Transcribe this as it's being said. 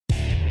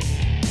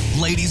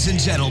Ladies and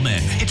gentlemen,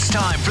 it's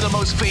time for the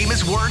most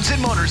famous words in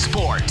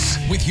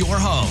motorsports with your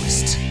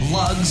host,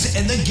 Lugs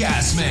and the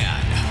Gas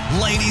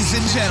Man. Ladies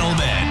and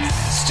gentlemen,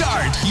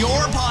 start your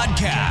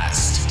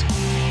podcast.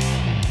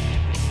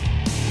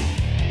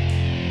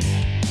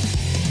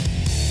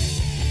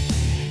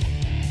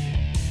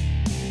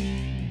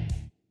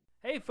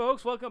 Hey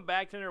folks, welcome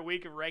back to another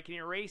week of Wrecking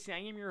and Racing. I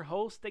am your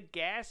host, the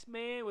Gas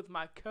Man, with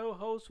my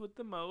co-host with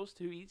the most,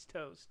 who eats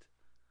toast.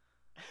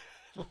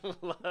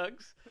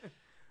 Lugs.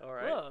 All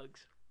right.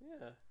 Lugs.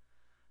 Yeah.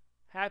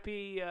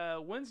 Happy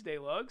Wednesday,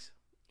 Lugs.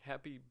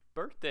 Happy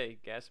birthday,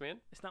 Gasman.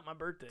 It's not my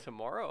birthday.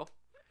 Tomorrow.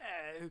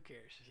 Who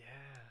cares? Yeah.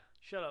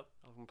 Shut up.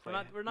 I'm We're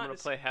not gonna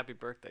play a happy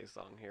birthday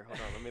song here. Hold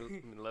on, let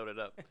me load it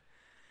up.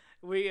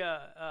 We're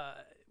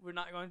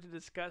not going to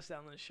discuss that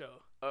on the show.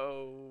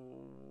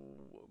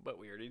 Oh, but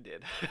we already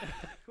did.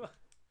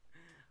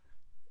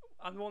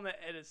 I'm the one that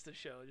edits the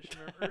show.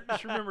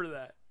 Just remember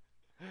that.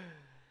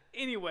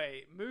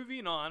 Anyway,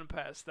 moving on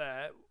past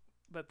that,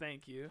 but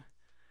thank you.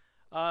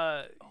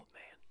 Oh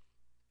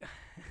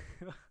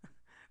man.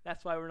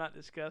 That's why we're not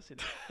discussing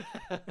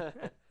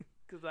it.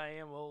 Because I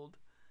am old.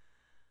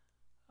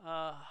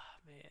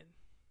 Man.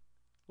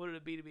 What would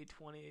it be to be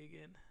 20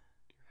 again?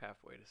 You're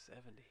halfway to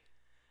 70.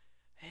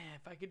 Man,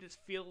 if I could just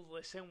feel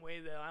the same way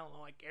that, I don't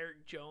know, like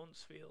Eric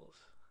Jones feels.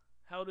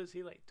 How old is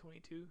he, like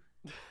 22?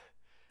 I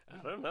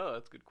don't know.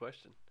 That's a good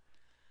question.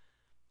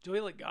 Joey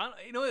Logano,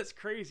 you know, it's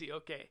crazy.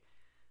 Okay.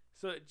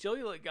 So Joey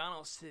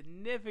Logano's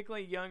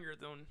significantly younger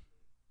than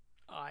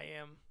I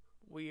am.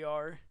 We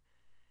are.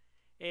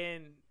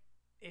 And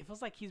it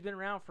feels like he's been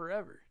around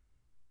forever.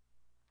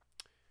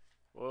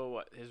 Well,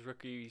 what? His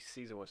rookie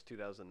season was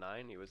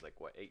 2009. He was like,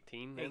 what,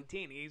 18 then?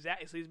 18,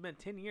 exactly. So he's been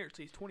 10 years.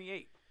 So he's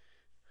 28.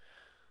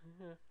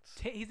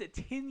 Yeah. He's a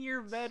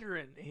 10-year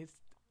veteran. He's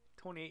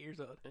 28 years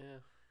old. Yeah.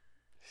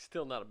 He's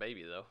still not a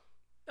baby, though.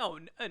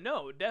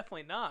 No,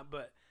 definitely not.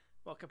 But,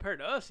 well, compared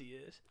to us, he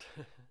is.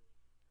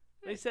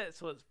 They said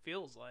it's what it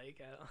feels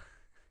like.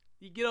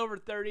 You get over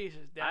 30, it's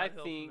just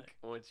downhill. I think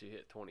once you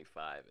hit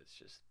 25, it's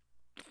just...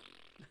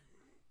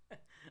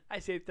 I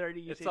say 30,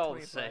 you it's say all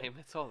 25. the same.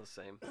 It's all the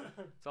same.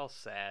 It's all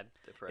sad,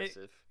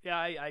 depressive. Yeah,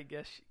 I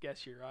guess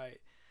you're right.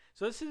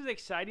 So this is an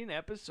exciting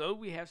episode.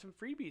 We have some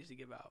freebies to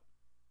give out.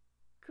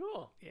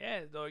 Cool.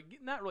 Yeah, though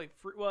not really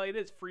free. Well, it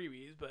is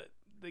freebies, but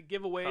the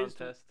giveaways.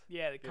 Contest.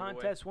 The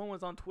contest. One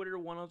was on Twitter.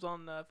 One was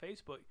on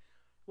Facebook.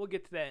 We'll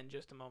get to that in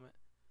just a moment.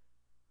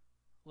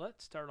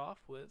 Let's start off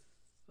with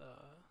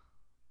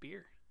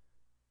beer.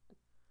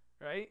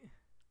 Right?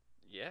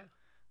 Yeah.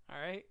 All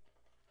right.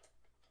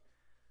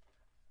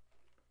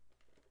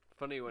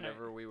 Funny,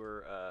 whenever we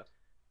were,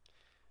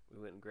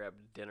 we went and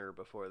grabbed dinner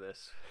before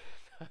this.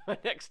 My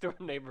next door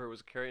neighbor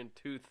was carrying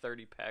 2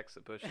 30-packs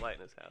of Busch Light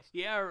in his house.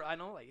 Yeah, I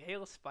know. Like, hey,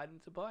 let's fight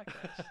into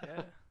podcast.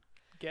 Yeah.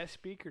 Guest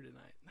speaker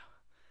tonight.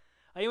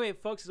 Anyway,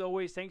 folks, as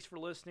always, thanks for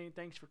listening.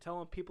 Thanks for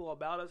telling people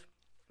about us.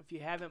 If you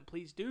haven't,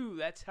 please do.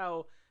 That's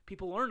how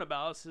people learn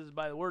about us, is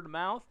by the word of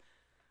mouth.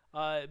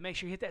 Make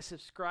sure you hit that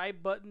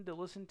subscribe button to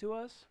listen to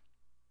us.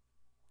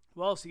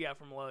 What else you got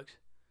from Lugs?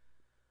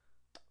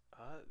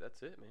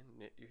 That's it,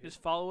 man.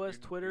 Just follow us,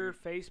 Twitter,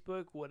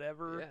 Facebook,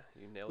 whatever.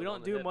 Yeah, you nailed it. We don't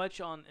on the do head. much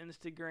on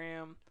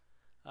Instagram,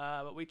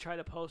 but we try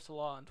to post a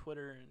lot on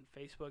Twitter and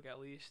Facebook at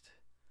least.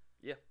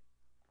 Yeah.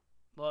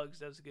 Lugs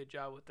does a good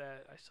job with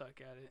that. I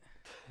suck at it.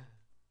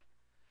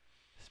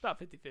 It's about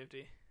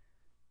 50-50.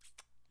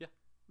 Yeah.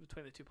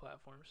 Between the two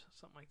platforms,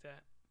 something like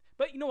that.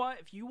 But you know what?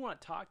 If you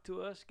want to talk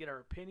to us, get our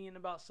opinion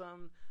about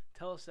something,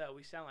 tell us that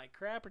we sound like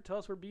crap, or tell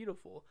us we're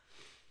beautiful,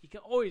 you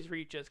can always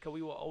reach us because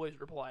we will always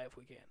reply if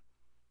we can.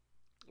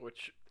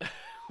 Which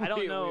I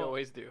don't know. We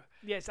always do.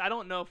 Yes, I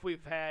don't know if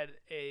we've had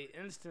a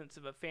instance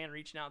of a fan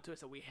reaching out to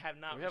us that we have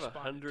not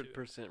responded to. We have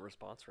 100%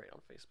 response rate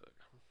on Facebook.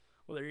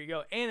 Well, there you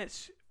go. And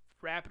it's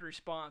rapid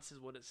response is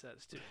what it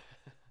says, too.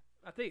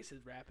 I think it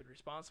says rapid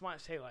response. It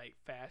might say, like,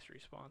 fast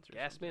response or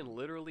something. Gasman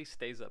literally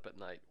stays up at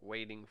night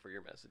waiting for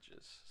your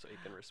messages so he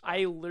can respond.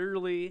 I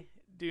literally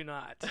do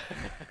not.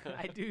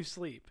 I do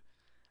sleep.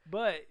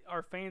 But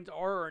our fans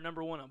are our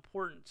number one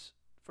importance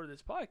for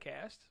this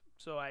podcast.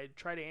 So I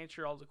try to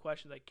answer all the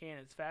questions I can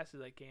as fast as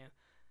I can.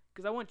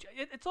 Because I want you,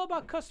 it's all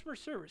about customer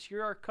service.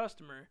 You're our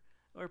customer.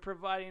 We're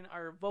providing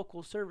our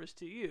vocal service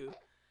to you.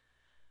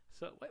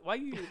 So why are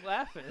you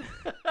laughing?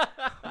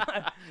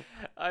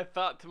 I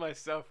thought to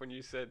myself when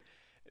you said,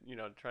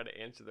 try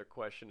to answer their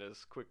question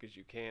as quick as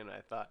you can. I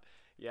thought,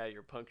 yeah,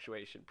 your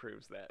punctuation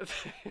proves that.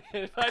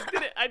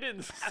 I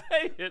didn't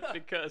say it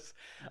because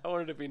I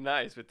wanted to be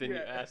nice, but then you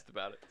asked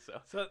about it.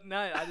 So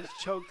now I just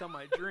choked on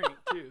my drink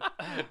too.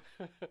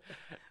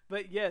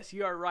 But yes,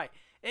 you are right.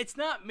 It's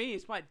not me.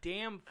 It's my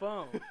damn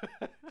phone.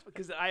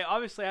 Because I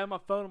obviously have my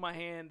phone in my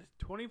hand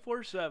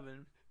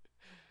 24/7,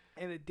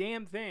 and the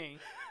damn thing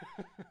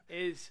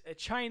is a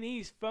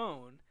Chinese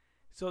phone.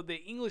 So the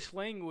English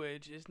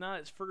language is not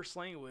its first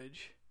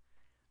language.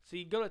 So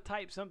you go to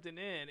type something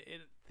in,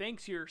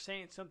 thinks you're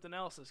saying something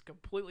else that's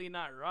completely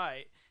not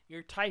right.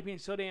 You're typing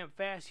so damn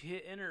fast, you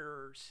hit enter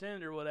or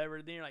send or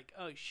whatever, then you're like,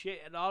 oh shit,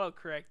 it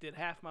autocorrected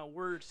half my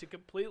words to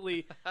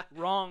completely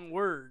wrong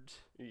words.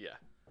 Yeah.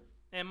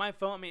 And my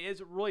phone, I mean,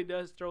 it really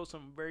does throw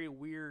some very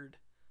weird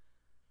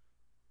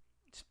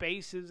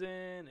spaces in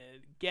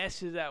and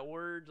guesses at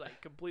words, like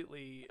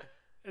completely.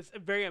 It's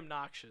very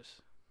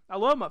obnoxious. I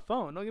love my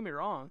phone, don't get me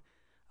wrong.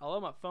 I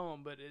love my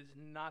phone, but it's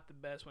not the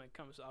best when it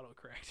comes to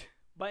autocorrect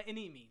by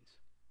any means.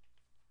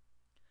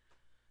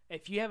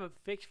 If you have a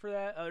fix for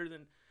that other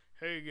than,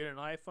 hey, get an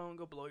iPhone,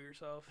 go blow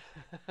yourself.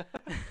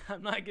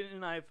 I'm not getting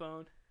an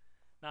iPhone.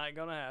 Not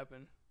going to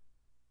happen.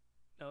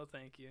 No,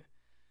 thank you.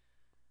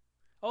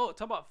 Oh,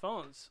 talk about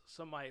phones.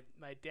 So my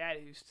dad,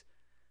 who's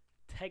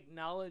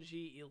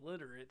technology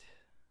illiterate,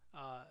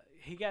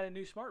 he got a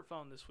new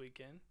smartphone this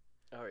weekend.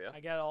 Oh, yeah? I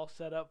got it all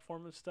set up for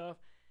him and stuff.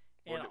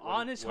 And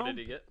what did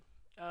he get?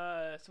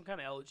 Some kind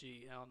of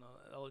LG. I don't know.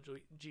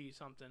 LG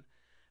something.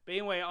 But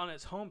anyway, on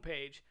his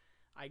homepage,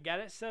 I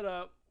got it set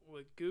up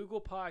with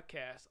Google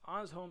Podcasts on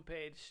his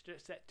homepage,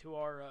 just set to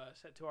our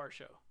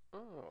show.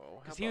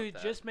 Oh, because he was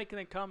just making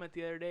a comment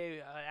the other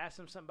day. I asked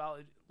him something about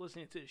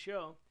listening to the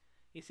show.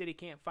 He said he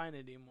can't find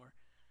it anymore.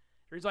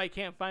 The reason why he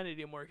can't find it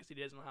anymore because he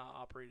doesn't know how to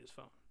operate his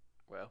phone.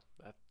 Well,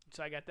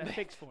 so I got that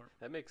fixed for him.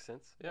 That makes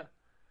sense. Yeah.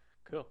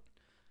 Cool.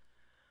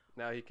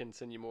 Now he can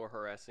send you more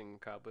harassing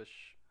Kyle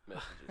Busch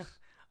messages.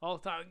 All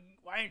the time.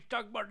 Why ain't you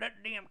talking about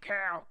that damn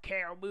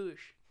Kyle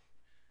Busch?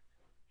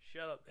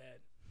 Shut up, Dad.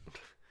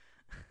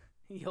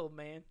 You old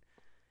man.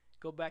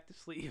 Go back to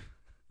sleep.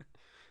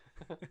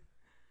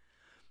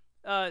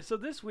 So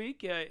this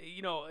week,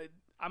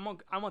 I'm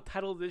gonna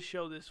title this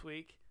show this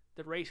week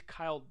 "The Race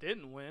Kyle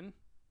Didn't Win,"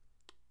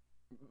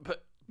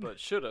 but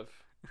should have.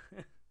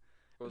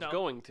 Was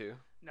going to.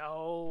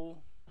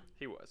 No.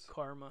 He was.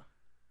 Karma.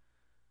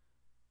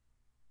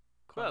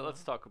 Well,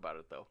 let's talk about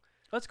it though.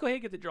 Let's go ahead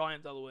and get the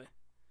drawings out of the way.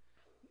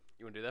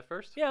 You want to do that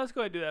first? Yeah, let's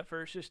go ahead and do that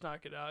first. Just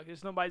knock it out,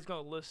 because nobody's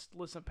gonna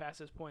listen past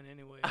this point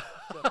anyway.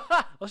 So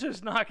let's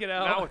just knock it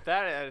out. Not with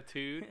that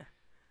attitude.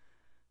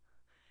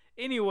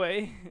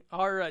 Anyway,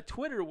 our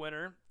Twitter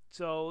winner.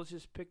 So let's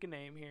just pick a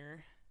name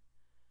here.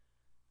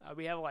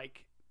 We have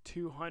like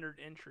 200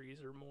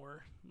 entries or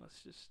more.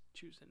 Let's just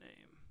choose a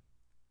name.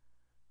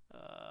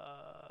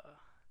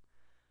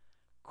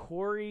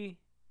 Corey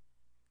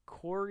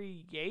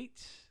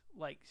Yates,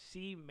 like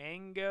C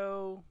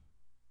Mango,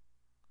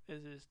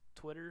 is his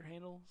Twitter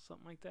handle,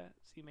 something like that.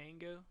 C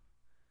Mango.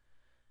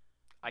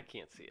 I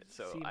can't see it,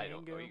 so C-Mango. I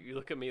don't know. You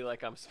look at me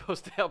like I'm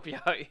supposed to help you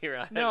out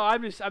here. No,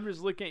 I'm just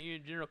looking at you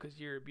in general because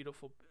you're a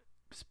beautiful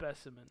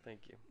specimen.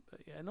 Thank you.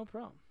 But yeah, no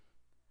problem.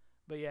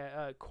 But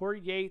yeah, Corey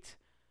Yates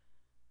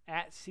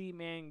at C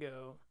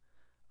Mango.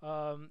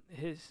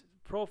 His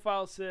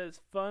profile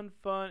says fun,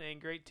 and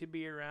great to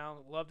be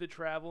around. Love to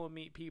travel and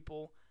meet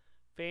people.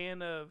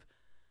 Fan of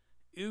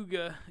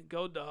UGA,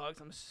 Go Dogs.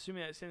 I'm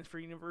assuming that stands for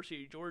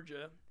University of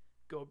Georgia.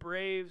 Go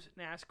Braves,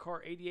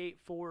 NASCAR 88,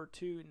 4,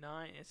 2,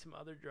 9, and some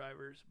other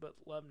drivers, but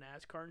love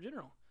NASCAR in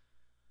general.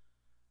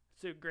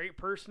 It's a great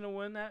person to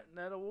win that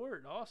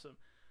award. Awesome.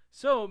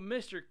 So,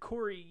 Mr.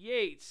 Corey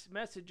Yates,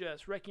 message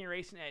us,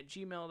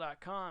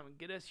 wreckingracing@gmail.com, and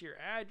get us your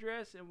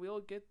address, and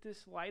we'll get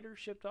this lighter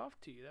shipped off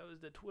to you. That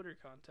was the Twitter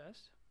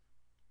contest.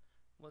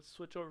 Let's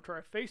switch over to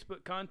our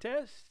Facebook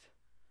contest.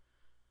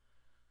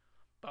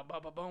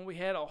 We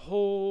had a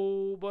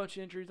whole bunch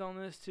of entries on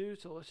this, too,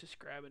 so let's just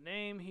grab a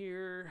name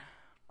here.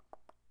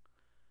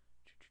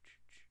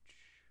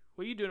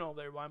 What are you doing over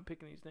there while I'm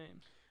picking these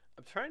names?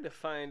 I'm trying to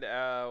find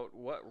out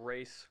what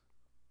race.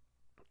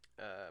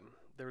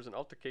 There was an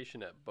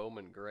altercation at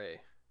Bowman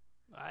Gray.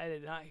 I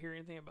did not hear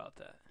anything about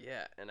that.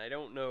 Yeah, and I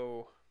don't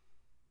know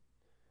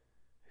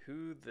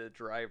who the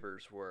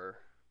drivers were,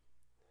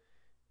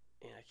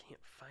 and I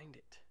can't find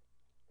it.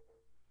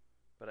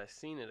 But I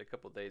seen it a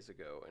couple days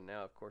ago, and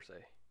now, of course,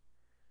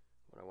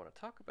 when I want to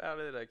talk about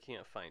it, I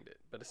can't find it.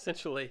 But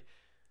essentially,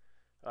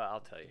 I'll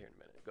tell you here in a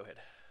minute. Go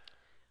ahead.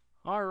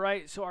 All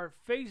right, so our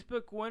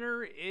Facebook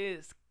winner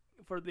is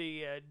for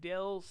the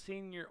Dell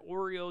Senior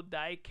Oreo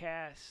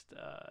diecast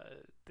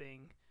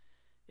thing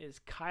is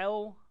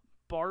Kyle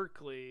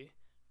Barkley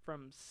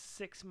from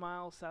 6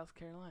 Mile, South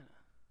Carolina.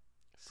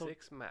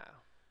 6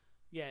 Mile.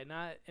 Yeah,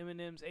 not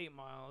Eminem's 8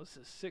 Mile. This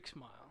is 6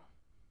 Mile.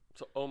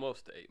 So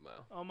almost 8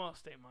 Mile.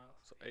 Almost 8 miles.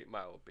 So 8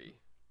 Mile will be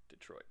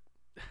Detroit.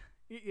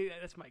 Yeah,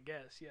 that's my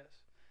guess. Yes,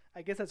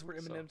 I guess that's where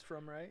Eminem's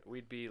from, right?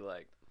 We'd be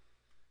like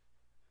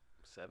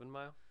 7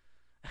 Mile.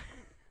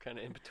 Kind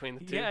of in between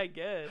the two. Yeah, I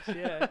guess.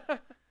 Yeah. Yeah,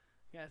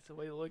 that's the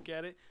way to look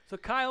at it. So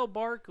Kyle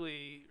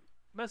Barkley,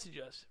 message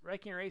us,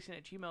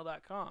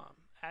 wreckingracing@gmail.com,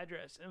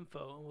 address,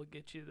 info, and we'll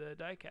get you the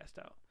diecast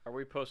out. Are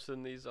we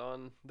posting these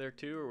on there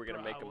too, or are we going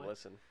to make them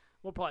listen?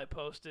 We'll probably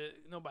post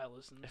it. Nobody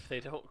listens. If they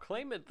don't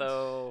claim it,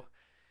 though,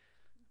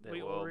 then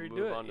we'll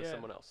move on to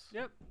someone else.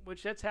 Yep,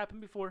 which that's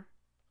happened before.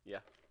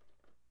 Yeah.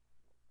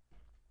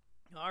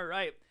 All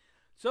right.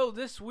 So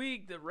this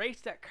week, the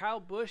race that Kyle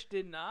Busch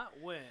did not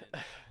win.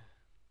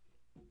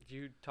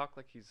 You talk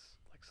like he's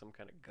like some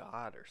kind of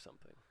god or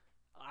something.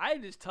 I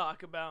just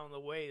talk about him the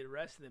way the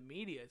rest of the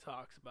media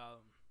talks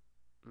about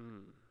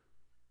him.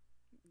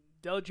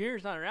 Dale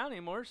Jr.'s not around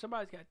anymore.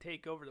 Somebody's got to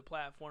take over the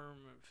platform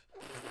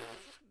of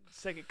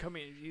second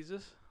coming of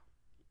Jesus.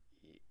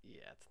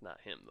 Yeah, it's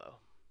not him, though.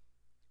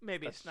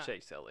 Maybe That's it's not.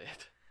 Chase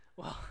Elliott.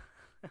 Well,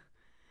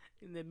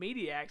 the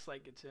media acts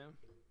like it's him.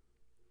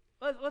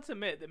 Let's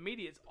admit, the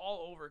media is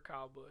all over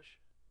Kyle Busch.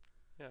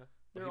 Yeah.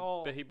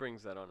 But he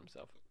brings that on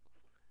himself.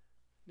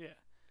 Yeah.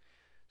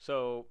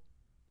 So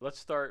let's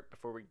start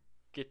before we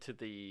get to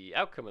the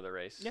outcome of the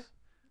race. Yeah.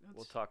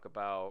 We'll talk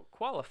about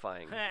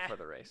qualifying for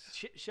the race.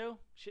 Shit show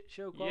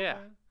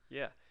qualifying.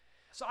 Yeah.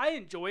 So I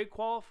enjoy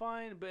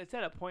qualifying, but it's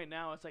at a point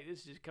now. It's like this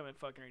is just becoming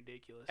fucking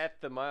ridiculous.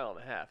 At the mile and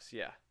a half,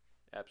 yeah,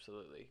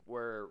 absolutely.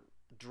 Where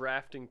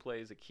drafting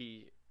plays a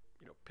key,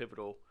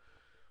 pivotal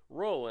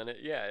role in it.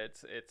 Yeah,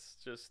 it's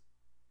just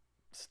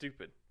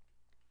stupid.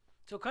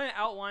 So kind of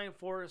outline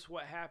for us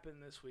what happened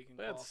this week in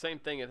qualifying. It's the same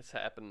thing that's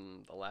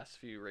happened the last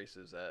few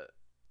races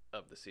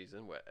of the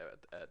season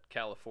at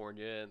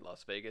California and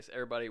Las Vegas.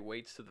 Everybody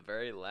waits to the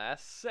very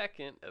last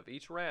second of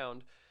each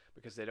round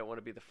because they don't want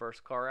to be the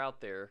first car out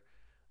there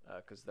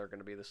because they're going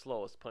to be the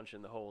slowest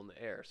punching the hole in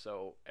the air.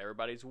 So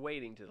everybody's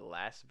waiting to the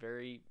last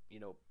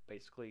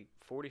basically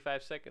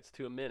 45 seconds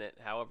to a minute,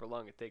 however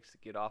long it takes to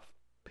get off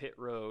pit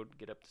road,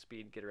 get up to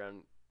speed, get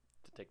around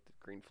to take the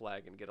green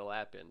flag and get a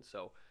lap in.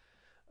 So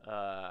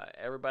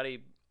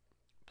everybody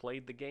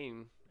played the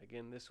game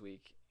again this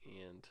week,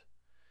 and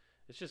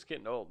it's just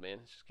getting old, man.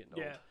 It's just getting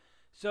old.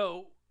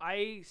 So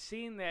I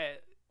seen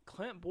that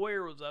Clint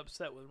Boyer was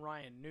upset with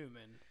Ryan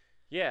Newman.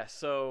 Yeah,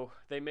 so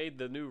they made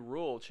the new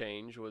rule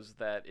change was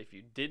that if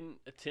you didn't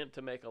attempt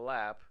to make a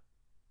lap,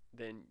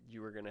 then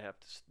you were going to have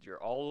to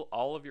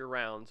all of your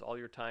rounds, all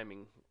your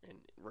timing, and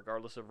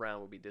regardless of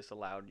round would be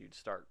disallowed. You'd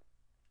start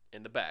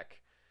in the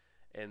back.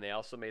 And they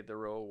also made the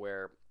rule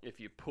where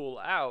if you pull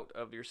out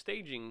of your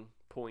staging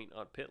point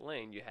on pit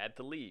lane, you had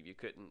to leave. You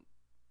couldn't,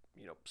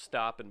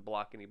 stop and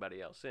block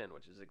anybody else in,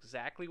 which is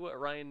exactly what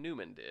Ryan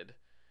Newman did.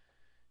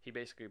 He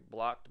basically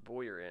blocked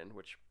Boyer in,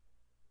 which,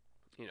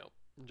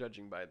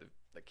 judging by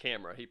the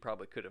camera, he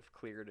probably could have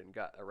cleared and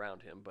got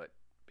around him, but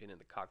being in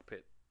the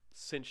cockpit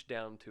cinched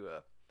down to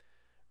a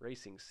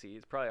racing seat,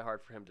 it's probably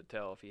hard for him to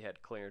tell if he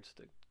had clearance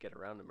to get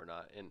around him or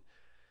not. And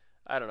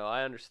I don't know.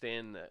 I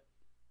understand that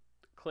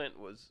Clint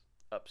was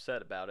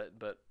upset about it,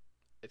 but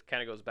it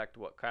kind of goes back to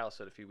what Kyle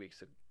said a few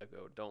weeks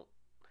ago. Don't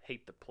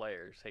hate the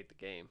players, hate the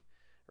game,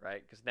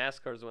 right? Because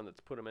NASCAR is the one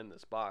that's put him in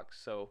this box.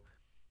 So,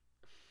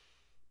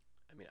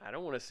 I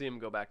don't want to see him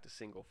go back to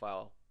single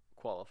file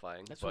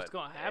qualifying. That's what's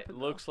going to happen. It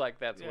looks like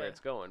that's where it's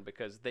going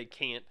because they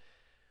can't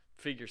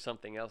figure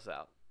something else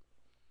out.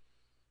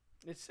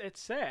 It's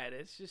sad.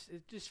 It's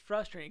just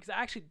frustrating because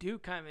I actually do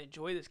kind of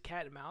enjoy this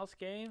cat and mouse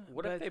game.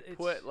 What if they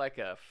put like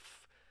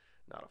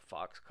not a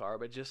Fox car,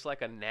 but just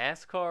like a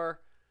NASCAR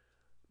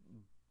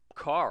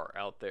car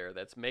out there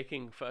that's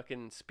making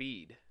fucking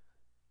speed,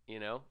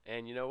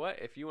 And you know what?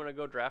 If you want to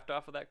go draft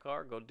off of that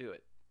car, go do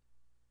it.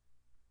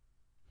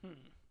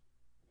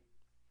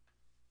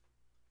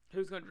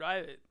 Who's going to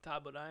drive it?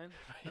 Todd Bodine?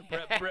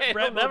 Brett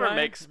never Bodine?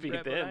 make speed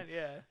Brett then. Bodine?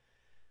 Yeah.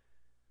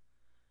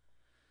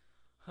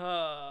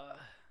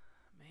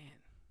 Man.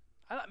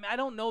 I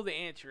don't know the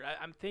answer.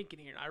 I'm thinking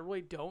here. I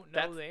really don't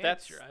know the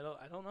answer.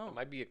 I don't know. It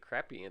might be a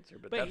crappy answer,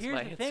 but that's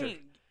my answer.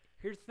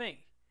 Here's the thing.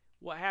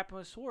 What happened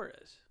with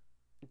Suarez?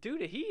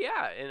 Dude,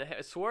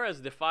 and Suarez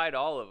defied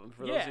all of them.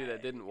 For those of you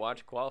that didn't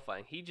watch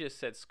qualifying, he just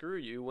said, "Screw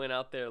you," went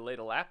out there, laid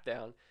a lap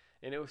down,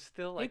 and it was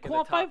still like in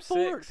the top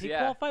fourth. 6. He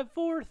qualified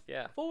fourth.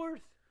 Yeah.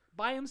 Fourth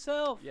by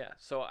himself. Yeah.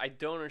 So I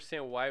don't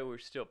understand why we're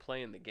still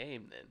playing the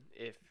game then.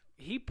 If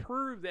he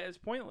proved that it's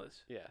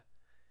pointless. Yeah.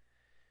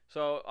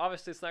 So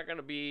obviously it's not going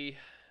to be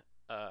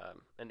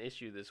an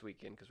issue this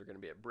weekend because we're going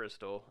to be at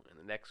Bristol, and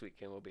the next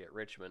weekend we'll be at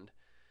Richmond.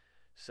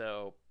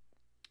 So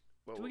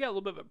we got a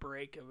little bit of a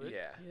break of it.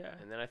 Yeah.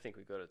 And then I think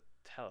we go to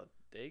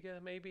Talladega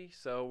maybe.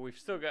 So we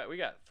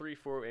got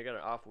 3-4. We got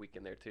an off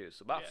weekend there too.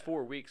 So about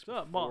 4 weeks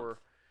before.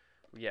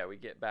 Yeah, we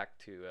get back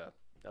to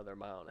another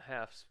mile and a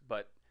half.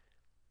 But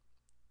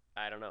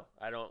I don't know.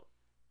 I don't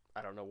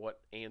know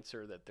what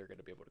answer that they're going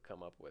to be able to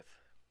come up with.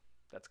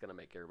 That's going to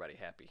make everybody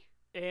happy.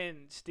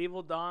 And Steve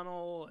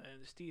O'Donnell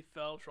and Steve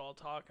Phelps are all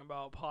talking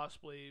about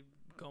possibly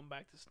going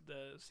back to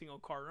the single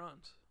car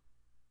runs.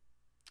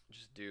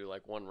 Just do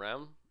like one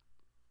round.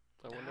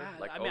 I wonder.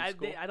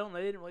 They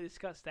didn't really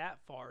discuss that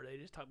far. They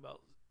just talked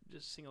about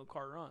just single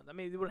car runs.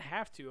 They wouldn't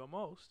have to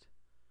almost.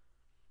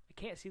 I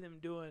can't see them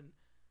doing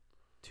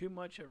too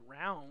much of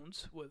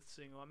rounds with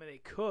single. They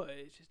could.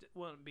 It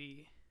wouldn't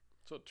be.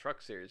 That's what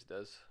Truck Series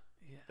does.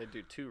 Yeah. They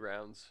do 2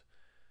 rounds,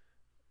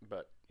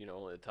 but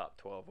only the top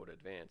 12 would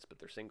advance. But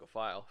they're single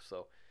file,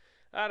 so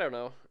I don't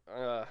know.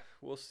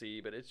 We'll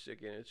see. But it's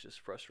just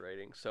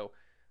frustrating. So.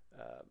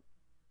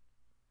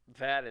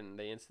 That and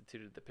they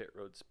instituted the pit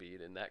road speed,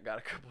 and that got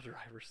a couple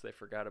drivers. They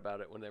forgot about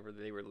it whenever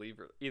they were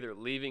either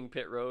leaving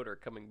pit road or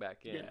coming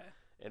back in,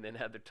 and then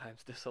had their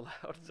times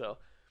disallowed. So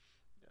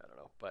I don't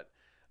know. But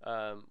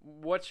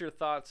what's your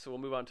thoughts? We'll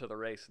move on to the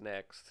race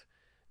next.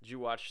 Did you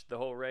watch the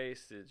whole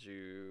race? Did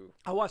you?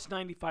 I watched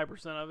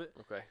 95% of it.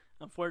 Okay.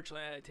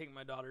 Unfortunately, I had to take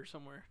my daughter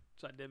somewhere,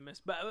 so I did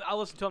miss. But I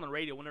listened to it on the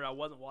radio. Whenever I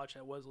wasn't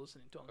watching, I was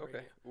listening to it on the Okay.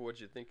 radio. What'd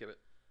you think of it?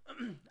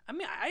 I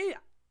mean,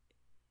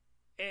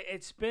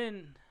 it's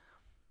been.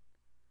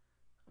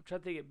 I'm trying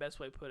to think of the best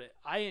way to put it.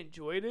 I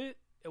enjoyed it.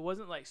 It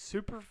wasn't like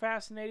super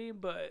fascinating,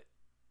 but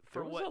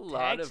for There was what a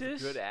lot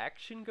Texas, of good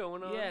action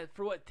going on. yeah,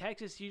 for what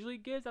Texas usually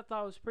gives, I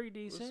thought it was pretty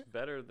It was decent.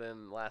 better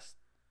than last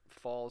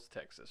fall's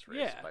Texas race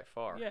Yeah, by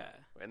far. Yeah,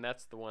 And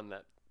that's the one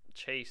that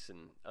Chase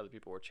and other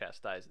people were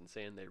chastised and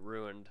saying they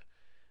ruined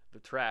the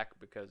track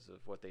because of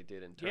what they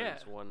did in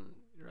turns Yeah, 1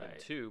 right. and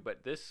 2.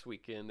 But this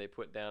weekend they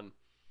put down,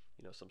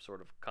 some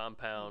sort of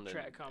compound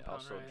Track and compound,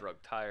 also right.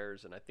 drug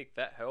tires, and I think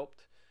that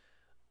helped.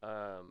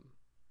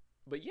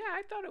 But yeah,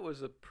 I thought it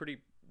was a pretty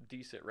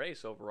decent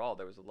race overall.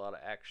 There was a lot of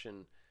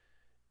action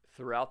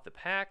throughout the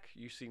pack.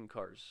 You've seen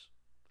cars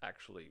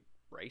actually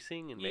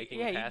racing and making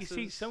yeah, passes. you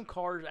can see some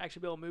cars actually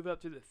be able to move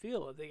up through the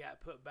field if they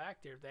got put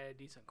back there if they had a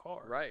decent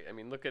car. Right. I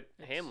mean, look at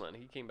It's- Hamlin.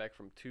 He came back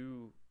from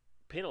 2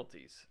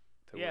 penalties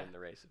to Yeah. win the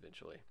race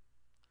eventually.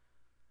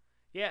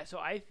 Yeah, so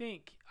I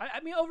think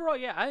I mean overall,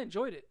 yeah, I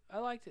enjoyed it. I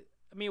liked it.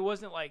 I mean, it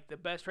wasn't like the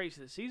best race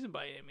of the season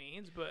by any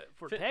means, but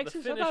for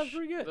Texas, I thought it was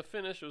pretty good. The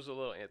finish was a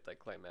little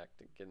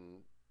anticlimactic,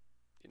 and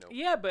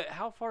Yeah, but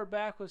how far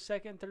back was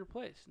second and third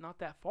place? Not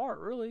that far,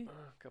 really.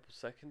 a couple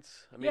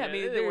seconds. I Yeah, I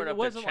mean, they weren't it up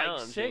wasn't there like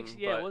challenging. 6.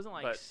 Yeah, but, it wasn't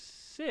like but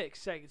 6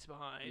 seconds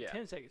behind, Yeah.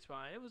 10 seconds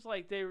behind. It was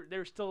like they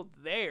were still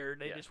there.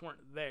 They Yeah. just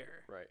weren't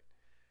there. right.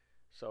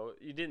 So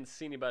you didn't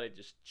see anybody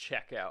just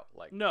check out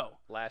like No,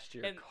 last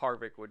year. And-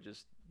 Harvick would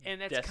just and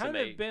that's kind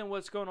of decimate. been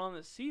what's going on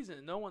this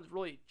season. No one's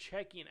really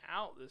checking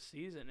out this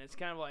season. It's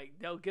kind of like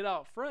they'll get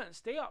out front and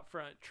stay out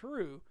front,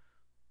 true,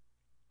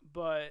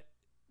 but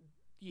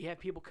you have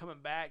people coming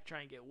back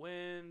trying to get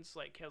wins,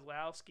 like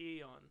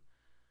Keselowski on.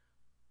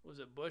 Was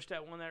it Busch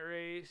that won that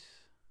race?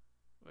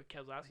 Well,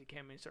 Keselowski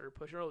came in and started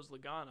pushing. Or it was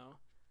Logano.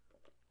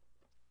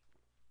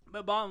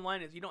 But bottom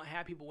line is, you don't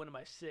have people winning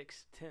by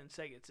 6, 10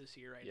 seconds this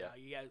year right Yeah. now.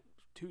 You got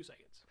 2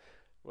 seconds.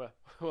 Well,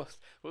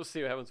 we'll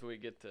see what happens when we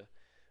get to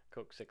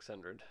Coke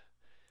 600.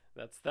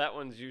 That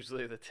one's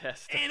usually the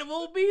test. And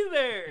we'll be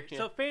there. Yeah.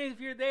 So, fans, if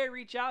you're there,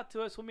 reach out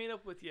to us. We'll meet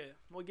up with you.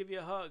 We'll give you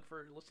a hug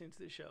for listening to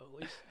the show.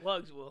 At least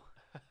Lugs will.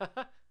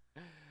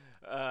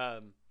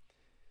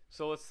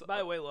 So let's By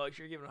the way, Lugs,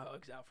 you're giving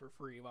hugs out for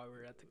free while we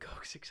were at the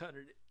Coke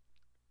 600.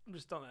 I'm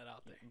just throwing that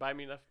out there. buy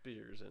me enough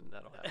beers and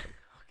that'll happen.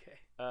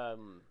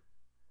 Okay.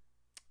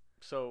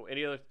 So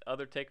any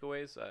other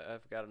takeaways?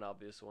 I've got an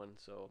obvious one,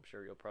 so I'm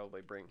sure you'll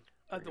probably bring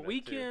The it up too.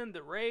 weekend,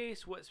 the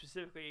race, what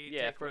specifically?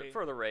 Yeah, takeaway?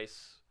 for the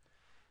race,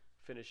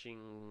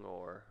 finishing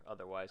or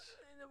otherwise.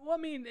 Well, I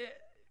mean,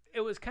 it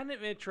was kind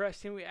of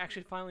interesting. We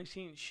actually finally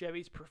seen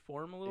Chevys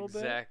perform a little bit.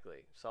 Exactly.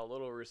 Saw a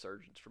little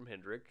resurgence from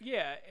Hendrick.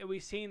 Yeah, and we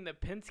seen the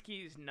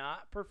Penske's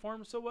not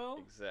perform so well.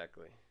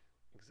 Exactly.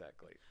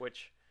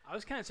 Which I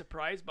was kind of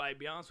surprised by, to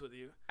be honest with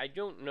you. I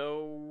don't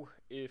know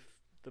if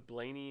the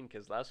Blaney and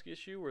Keselowski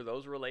issue, were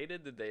those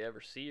related? Did they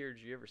ever see, or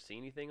did you ever see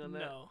anything on that?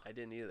 No. I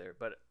didn't either.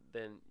 But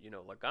then,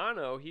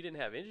 Logano, he didn't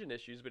have engine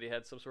issues, but he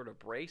had some sort of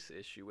brace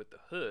issue with the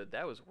hood.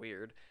 That was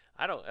weird.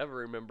 I don't ever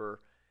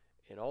remember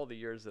in all the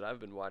years that I've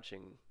been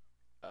watching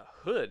a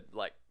hood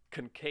like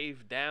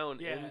concave down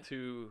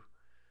into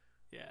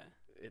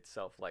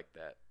itself like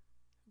that.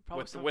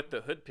 Probably With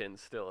the hood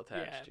pins still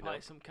attached. Yeah,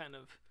 probably some kind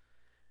of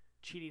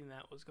cheating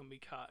that was going to be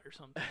caught or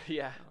something.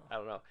 Yeah, Oh. I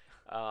don't know.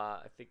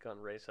 I think on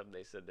Race Hub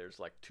they said there's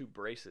like 2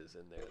 braces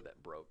in there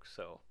that broke.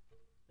 So,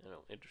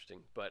 interesting.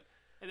 But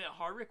And then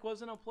Harvick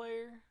wasn't a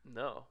player.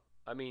 no,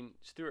 I mean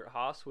Stuart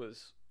Haas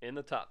was in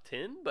the top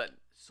 10, but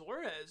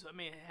Suarez, I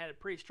mean, had a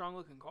pretty strong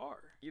looking car.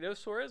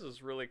 Suarez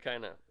has really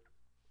kind of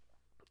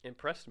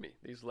impressed me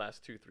these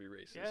last 2-3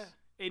 races. Yeah.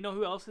 Hey, you know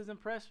who else has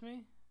impressed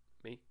me?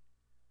 Me?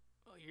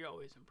 Oh, you're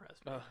always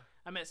impressed me. Oh.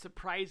 I mean,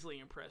 surprisingly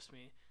impressed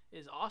me.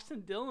 Is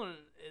Austin Dillon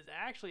is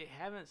actually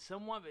having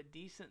somewhat of a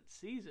decent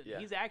season. Yeah.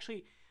 He's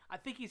actually, I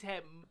think he's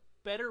had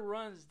better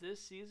runs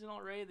this season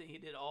already than he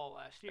did all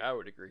last year. I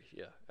would agree.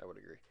 Yeah, I would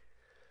agree.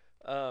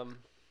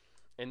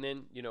 And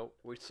then,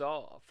 we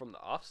saw from the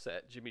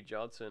offset, Jimmy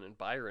Johnson and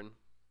Byron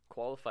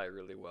qualify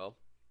really well.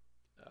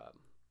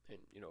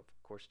 And, of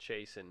course,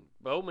 Chase and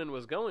Bowman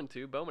was going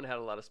to. Bowman had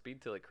a lot of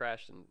speed till he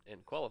crashed in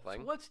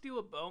qualifying. So what's the deal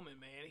with Bowman,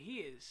 man? He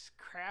is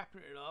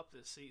crapping it up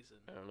this season.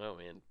 I don't know,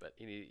 man, but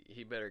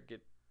he better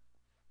get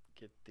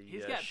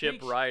He's the got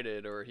ship big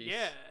righted, or he's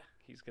Yeah.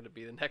 going to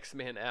be the next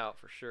man out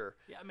for sure.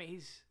 Yeah, I mean,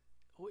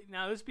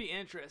 now this be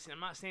interesting. I'm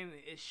not saying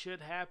that it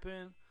should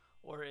happen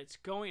or it's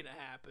going to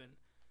happen,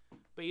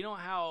 but you know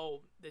how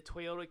the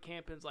Toyota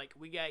campaign's like,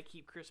 we got to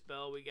keep Chris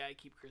Bell, we're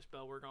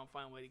going to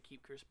find a way to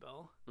keep Chris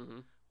Bell. Mm-hmm.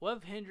 What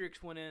if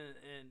Hendricks went in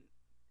and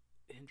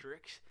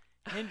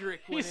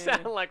Hendrick You went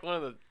sound in? like one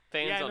of the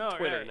fans Yeah, I on know,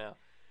 Twitter right? now.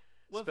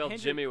 What if Spelled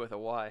Jimmy with a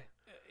Y.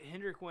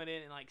 Hendrick went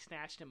in and like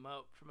snatched him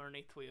up from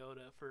underneath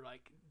Toyota for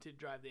like to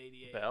drive the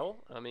 88.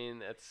 Bell? I mean,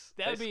 that's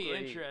That'd be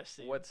basically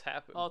interesting. What's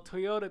happened? Oh,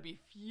 Toyota be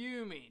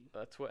fuming.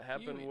 That's what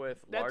happened Fuming.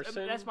 with That's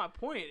Larson. my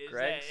point. Is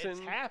that it's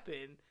Gregson.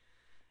 happened.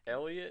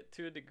 Elliott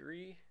to a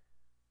degree.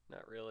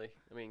 Not really.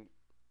 I mean,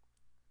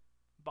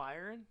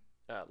 Byron?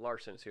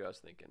 Larson is who I was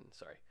thinking.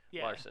 Sorry.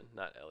 Yeah. Larson,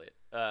 not Elliott.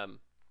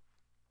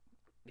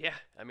 Yeah,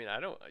 I mean, I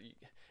don't.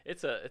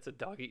 It's a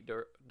dog eat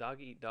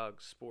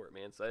dog sport,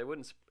 man. So it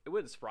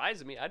wouldn't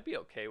surprise me. I'd be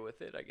okay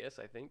with it, I guess.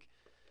 I think.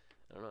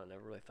 I don't know. I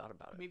never really thought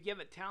about it. I mean, if you have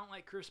a talent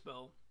like Chris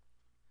Bell,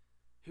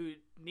 who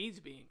needs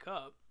to be in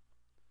Cup,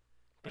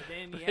 and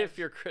then you have, if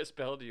you're Chris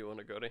Bell, do you want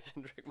to go to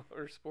Hendrick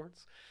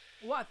Motorsports?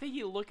 well, I think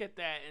you look at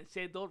that and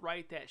say they'll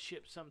right that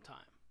ship sometime,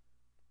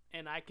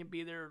 and I can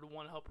be there to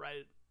want to help right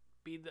it.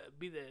 Be the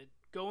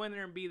go in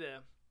there and be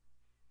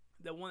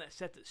the one that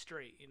sets it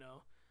straight, you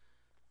know.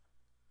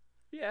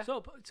 Yeah.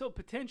 So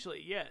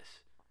potentially,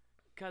 yes.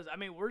 Because, I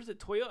mean, where's the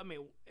Toyota? I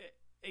mean,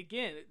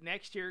 again,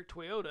 next year,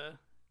 Toyota,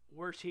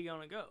 where's he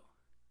going to go?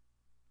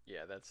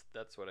 Yeah,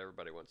 that's what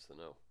everybody wants to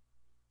know.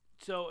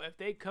 So if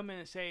they come in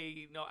and say,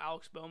 you know,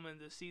 Alex Bowman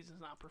this season's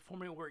not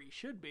performing where he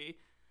should be,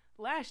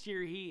 last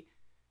year he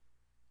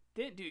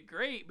didn't do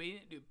great, but he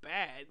didn't do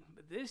bad.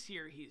 But this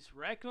year he's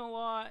wrecking a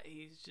lot.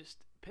 He's just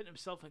putting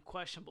himself in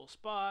questionable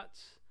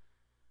spots.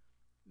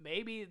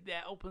 Maybe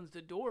that opens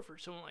the door for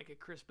someone like a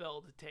Chris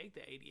Bell to take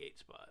the 88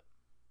 spot.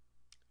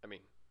 I mean,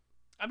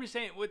 I'm just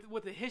saying,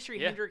 with the history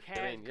Hendrick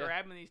had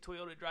grabbing these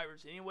Toyota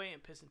drivers anyway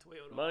and pissing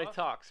Toyota money off.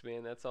 talks,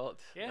 man. That's all.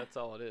 That's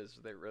all it is.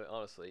 They really,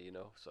 honestly, you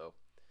know. So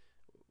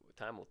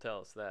time will tell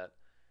us that.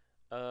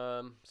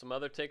 Some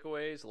other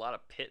takeaways: a lot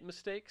of pit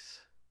mistakes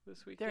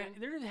this weekend.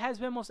 There has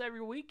been almost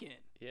every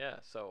weekend. Yeah.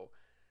 So,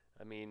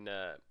 I mean,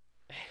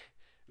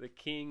 the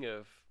king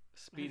of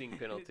speeding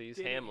penalties,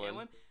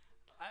 Hamlin.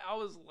 I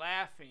was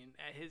laughing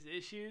at his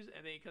issues,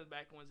 and then he comes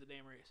back and wins the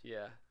damn race.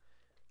 Yeah.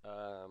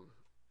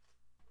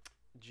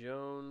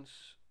 Jones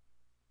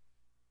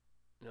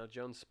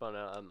spun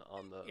out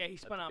on the. Yeah, he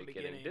spun out in the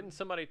beginning. Didn't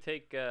somebody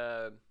take?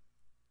 No,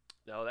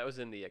 that was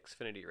in the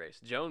Xfinity race.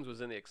 Jones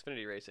was in the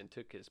Xfinity race and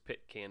took his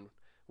pit can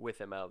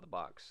with him out of the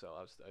box. So I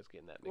was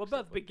getting that mixed What about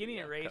up the with beginning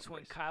of the race when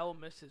race. Kyle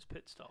missed his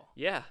pit stall?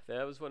 Yeah,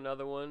 that was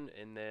another one.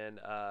 And then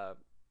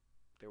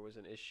there was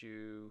an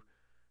issue.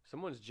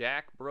 Someone's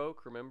jack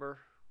broke. Remember?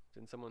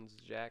 Didn't someone's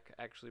jack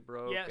actually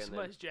broke? Yeah, and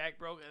somebody's jack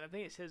broke, and I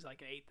think it says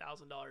like an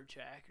 $8,000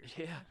 jack or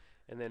something. Yeah,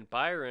 and then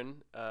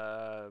Byron,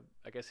 I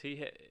guess he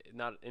had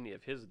not any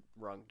of his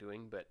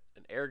wrongdoing, but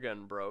an air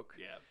gun broke.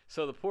 Yeah.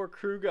 So the poor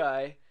crew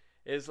guy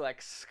is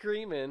like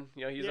screaming,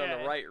 you know, he's on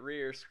the right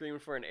rear screaming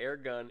for an air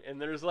gun,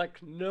 and there's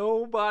like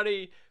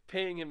nobody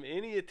paying him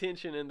any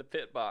attention in the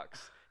pit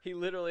box. He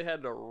literally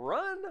had to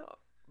run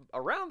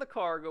around the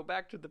car, go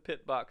back to the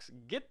pit box,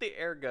 get the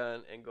air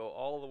gun, and go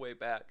all the way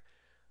back.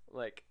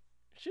 Like,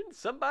 shouldn't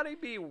somebody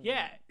be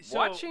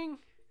watching?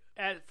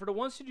 For the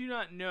ones who do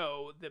not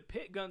know, the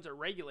pit guns are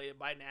regulated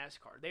by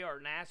NASCAR. They are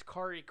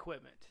NASCAR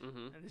equipment.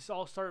 Mm-hmm. And this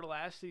all started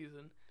last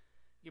season.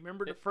 You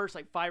remember the first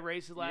 5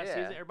 races last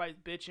season? Everybody's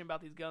bitching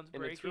about these guns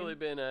breaking. And it's really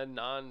been a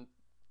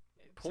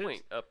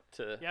non-point up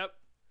to... Yep.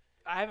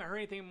 I haven't heard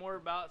anything more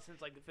about it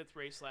since like the 5th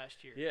race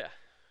last year. Yeah.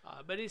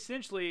 But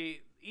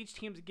essentially, each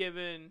team's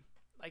given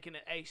like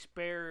a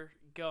spare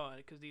gun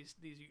because these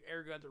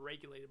air guns are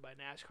regulated by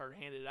NASCAR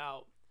and handed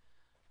out.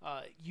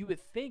 You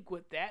would think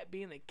with that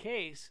being the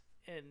case,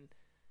 and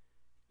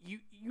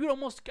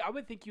I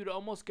would think you'd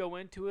almost go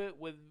into it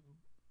with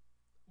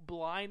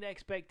blind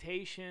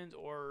expectations,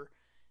 or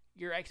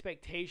your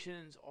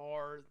expectations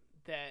are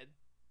that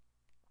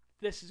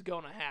this is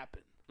going to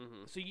happen.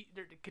 Mm-hmm. So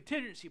they're the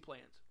contingency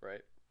plans.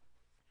 Right.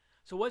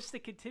 So what's the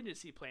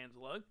contingency plans,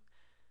 Lug?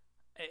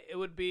 It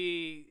would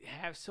be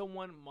have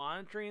someone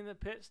monitoring the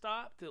pit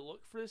stop to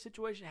look for the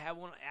situation, have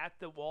one at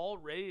the wall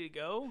ready to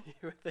go. You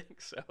would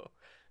think so.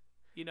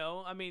 You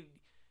know, I mean,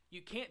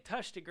 you can't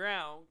touch the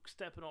ground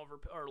stepping over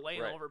or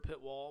laying over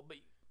pit wall, but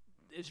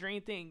is there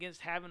anything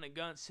against having a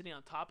gun sitting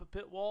on top of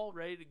pit wall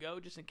ready to go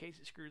just in case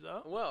it screws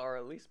up? Well, or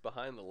at least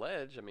behind the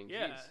ledge. I mean,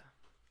 yeah. geez.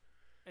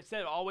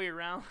 Instead of all the way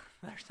around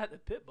the other side of the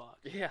pit box.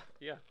 Yeah.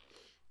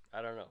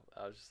 I don't know.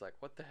 I was just like,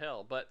 what the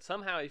hell? But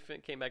somehow he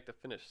came back to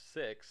finish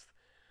 6th.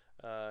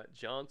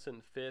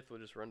 Johnson 5th. We'll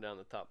just run down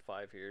the top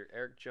 5 here.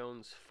 Eric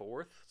Jones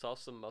 4th. Saw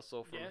some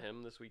muscle from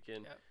him this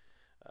weekend. Yep.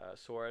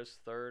 Suarez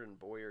 3rd and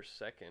Boyer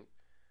 2nd.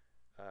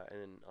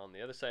 And then on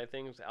the other side of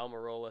things,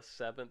 Almirola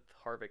 7th,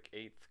 Harvick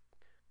 8th,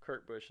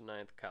 Kurt Busch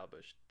 9th, Kyle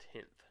Busch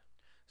 10th.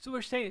 So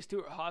we're saying the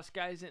Stuart Haas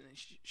guys didn't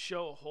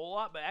show a whole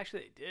lot, but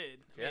actually they did.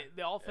 Yeah.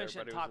 They all finished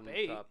in the top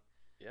 8.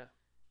 Yeah.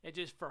 And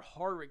just for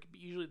Harvick,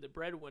 usually the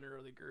breadwinner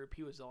of the group,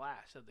 he was the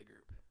last of the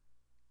group.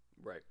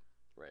 Right.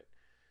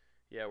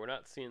 Yeah, we're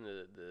not seeing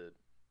the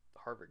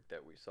Harvick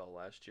that we saw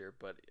last year,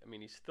 but, I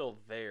mean, he's still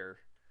there,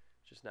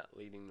 just not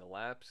leading the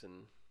laps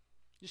and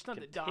just not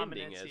the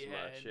dominance as he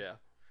much. had. Yeah.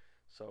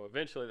 So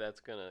eventually that's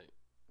going to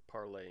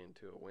parlay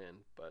into a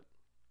win, but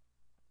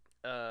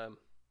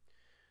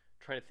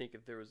trying to think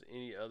if there was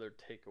any other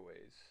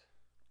takeaways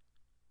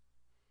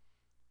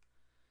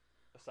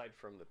aside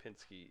from the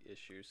Penske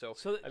issue. So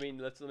I mean,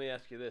 let me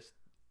ask you this.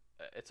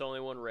 It's only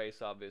one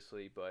race,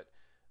 obviously, but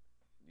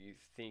you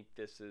think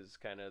this is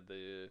kind of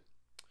the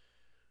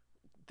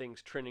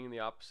things trending in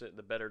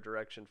the better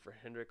direction for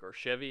Hendrick or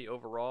Chevy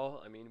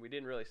overall. I mean, we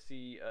didn't really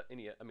see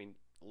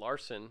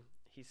Larson,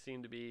 he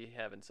seemed to be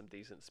having some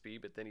decent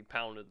speed, but then he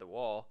pounded the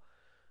wall.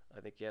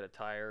 I think he had a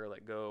tire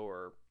let go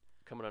or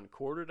coming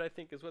uncorded, I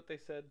think is what they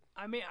said.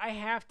 I mean, I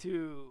have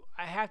to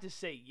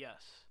say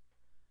yes.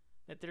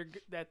 That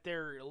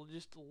they're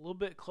just a little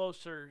bit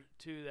closer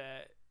to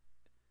that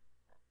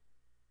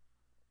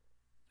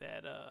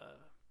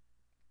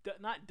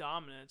not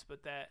dominance,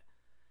 but that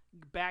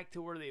back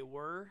to where they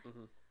were.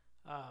 Mm-hmm.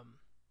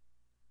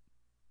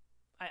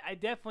 I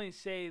definitely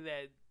say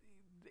that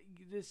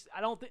this.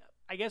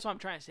 I guess what I'm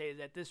trying to say is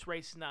that this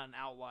race is not an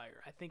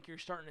outlier. I think you're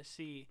starting to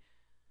see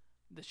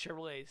the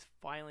Chevrolets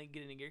finally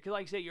getting in gear. Because,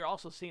 like I said, you're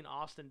also seeing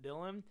Austin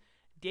Dillon.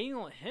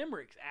 Daniel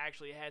Hemrick's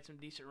actually had some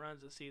decent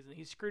runs this season.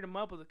 He screwed him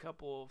up with a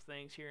couple of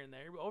things here and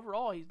there, but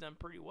overall, he's done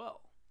pretty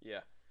well.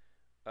 Yeah.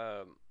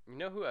 You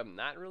know who I'm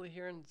not really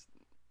hearing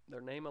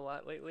their name a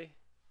lot lately?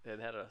 That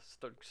had a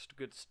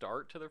good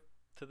start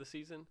to the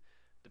season?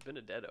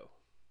 DiBenedetto.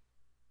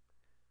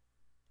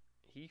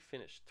 He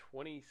finished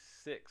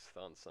 26th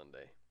on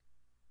Sunday.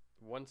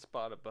 One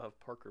spot above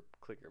Parker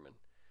Kligerman.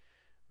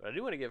 But I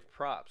do want to give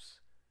props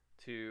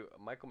to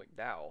Michael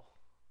McDowell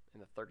in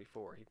the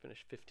 34. He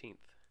finished 15th.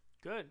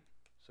 Good.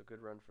 So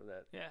good run for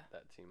that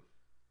team.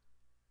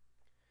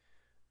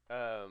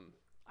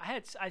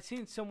 I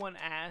seen someone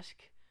ask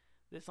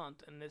this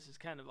and this is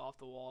kind of off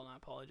the wall, and I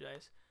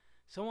apologize.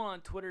 Someone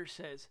on Twitter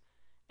says,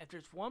 if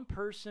there's one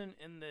person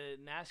in the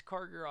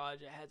NASCAR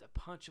garage that has a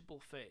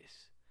punchable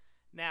face,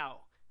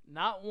 now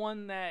not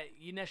one that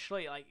you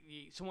necessarily like,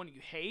 someone you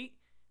hate,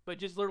 but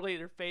just literally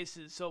their face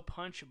is so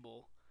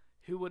punchable,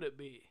 who would it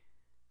be?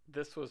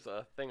 This was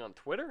a thing on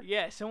Twitter?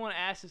 Yeah, someone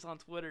asked this on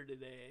Twitter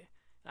today.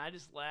 And I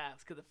just laughed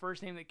because the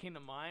first name that came to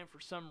mind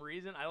for some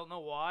reason, I don't know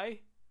why,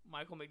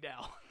 Michael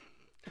McDowell.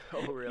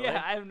 Oh, really?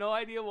 Yeah, I have no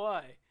idea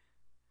why.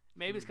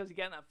 Maybe it's because he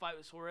got in that fight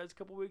with Suarez a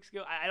couple weeks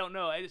ago. I don't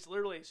know. I just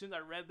literally, as soon as I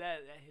read that,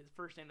 his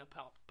first name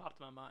popped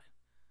in my mind.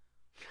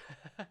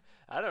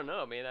 I don't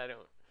know. I mean, I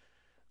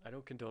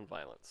don't condone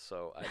violence,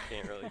 so I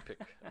can't really pick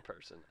a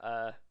person.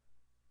 A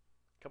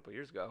couple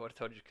years ago, I would have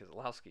told you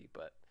Keselowski,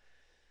 but.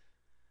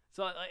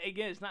 So,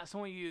 again, it's not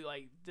someone you,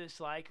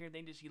 dislike or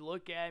anything. Just you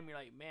look at him, you're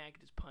like, man, I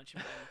could just punch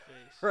him in the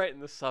face. Right in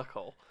the suck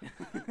hole.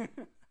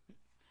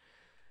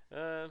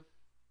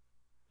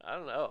 I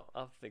don't know.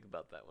 I'll think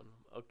about that one.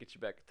 I'll get you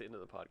back at the end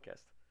of the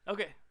podcast.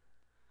 Okay.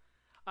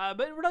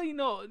 But really,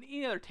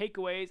 any other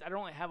takeaways? I don't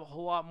really have a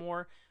whole lot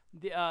more.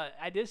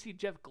 I did see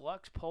Jeff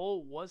Gluck's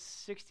poll was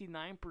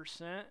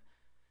 69%.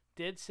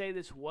 Did say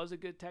this was a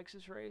good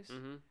Texas race.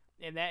 Mm-hmm.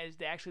 And that is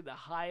actually the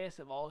highest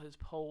of all his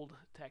polled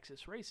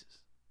Texas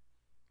races.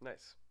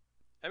 Nice.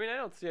 I mean, I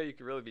don't see how you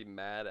could really be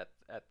mad at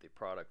the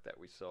product that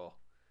we saw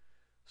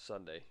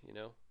Sunday, you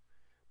know?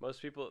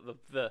 Most people,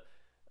 the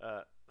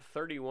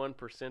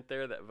 31%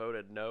 there that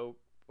voted no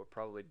were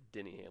probably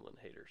Denny Hamlin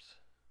haters,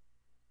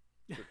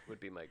 would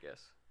be my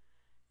guess.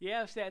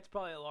 Yeah, that's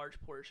probably a large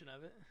portion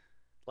of it.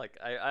 Like,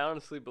 I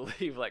honestly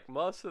believe,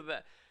 most of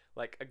that,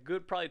 a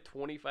good probably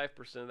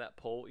 25% of that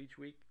poll each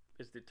week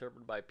is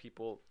determined by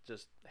people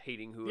just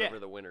hating whoever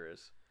the winner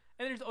is.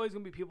 And there's always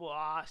going to be people,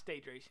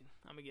 stage racing,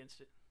 I'm against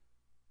it.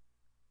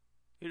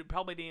 Who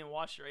probably didn't even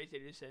watch the race, they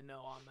just said no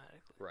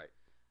automatically. Right.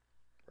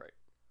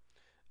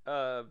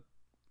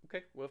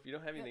 Okay, well, if you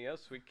don't have anything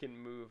else, we can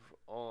move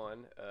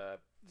on.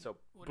 So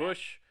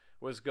Busch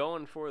was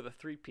going for the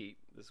three-peat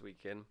this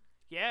weekend.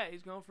 Yeah,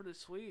 he's going for the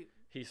sweep.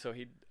 He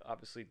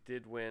obviously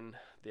did win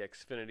the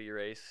Xfinity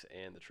race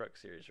and the Truck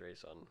Series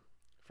race on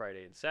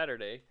Friday and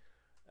Saturday.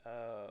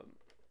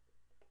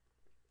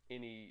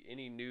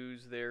 Any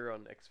news there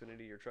on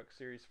Xfinity or Truck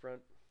Series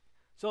front?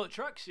 So the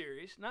Truck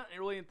Series, not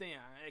really anything on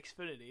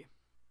Xfinity,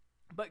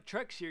 but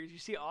Truck Series, you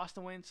see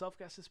Austin Wayne Self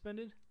got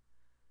suspended?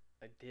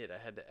 I did. I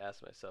had to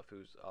ask myself,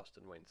 who's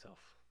Austin Wayne Self?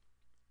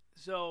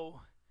 So,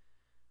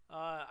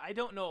 I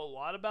don't know a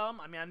lot about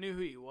him. I mean, I knew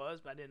who he was,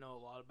 but I didn't know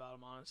a lot about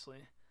him, honestly.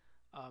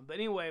 But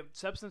anyway,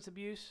 substance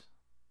abuse.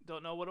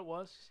 Don't know what it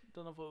was.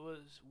 Don't know if it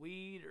was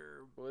weed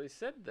or... Well, he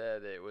said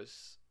that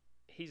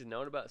he's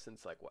known about it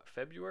since,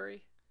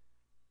 February?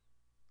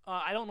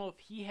 I don't know if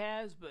he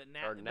has, but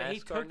he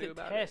took the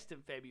test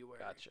in February.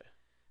 Gotcha.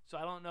 So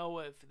I don't know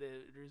if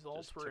the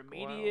results were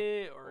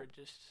immediate or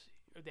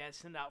or they had to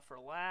send out for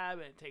a lab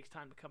and it takes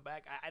time to come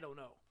back. I don't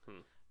know.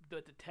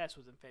 But the test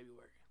was in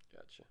February.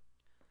 Gotcha.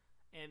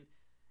 And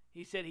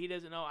he said he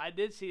doesn't know. I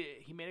did see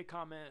it. He made a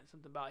comment,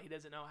 something about he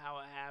doesn't know how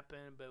it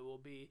happened, but will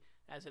be,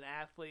 as an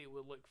athlete,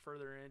 will look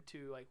further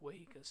into what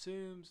he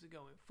consumes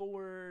going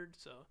forward.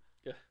 So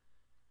yeah,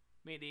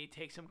 maybe he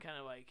takes some kind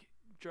of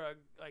drug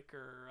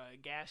or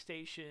gas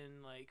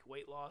station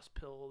weight loss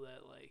pill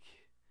that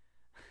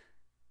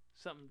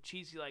something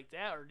cheesy like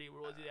that, or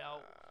was he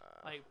out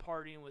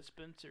partying with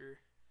Spencer?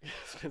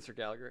 Spencer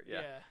Gallagher?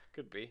 Yeah.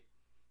 Could be.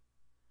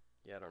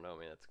 Yeah, I don't know,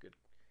 man. That's good.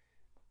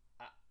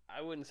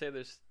 I wouldn't say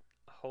there's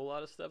a whole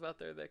lot of stuff out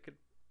there that could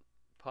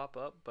pop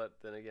up, but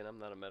then again, I'm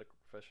not a medical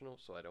professional,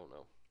 so I don't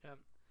know. Yeah.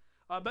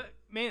 But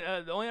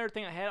man, the only other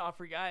thing I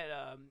forgot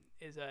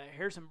is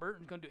Harrison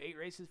Burton's going to do 8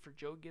 races for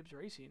Joe Gibbs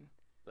Racing.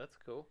 That's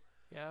cool.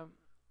 Yeah,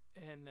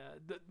 and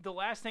the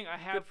last thing I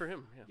have Good for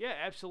him. Yeah,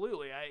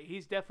 absolutely.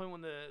 He's definitely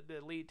one of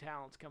the lead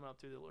talents coming up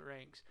through the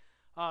ranks.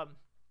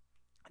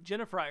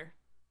 Jenna Fryer,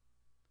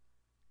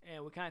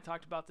 and we kind of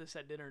talked about this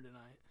at dinner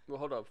tonight. Well,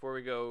 hold on. Before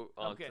we go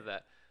on Okay. to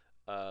that,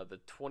 the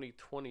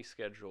 2020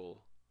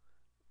 schedule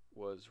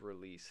was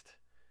released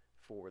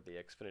for the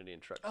Xfinity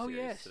and Truck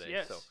Series today.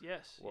 yes, so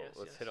yes.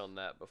 let's hit on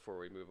that before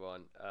we move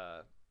on.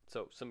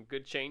 So some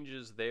good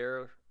changes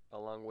there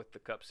along with the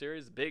Cup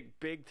Series. Big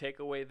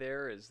takeaway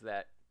there is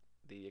that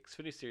the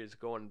Xfinity Series is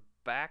going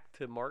back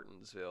to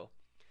Martinsville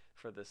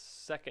for the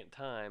second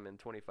time in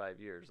 25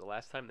 years. The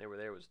last time they were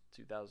there was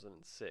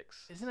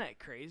 2006. Isn't that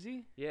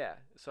crazy? Yeah.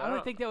 So I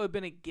would think that would have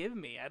been a give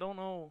me. I don't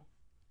know.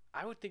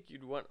 I would think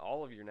you'd want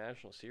all of your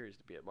national series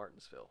to be at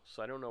Martinsville.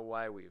 So I don't know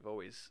why we've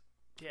always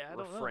I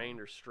don't refrained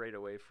know. or strayed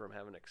away from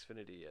having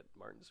Xfinity at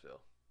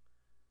Martinsville.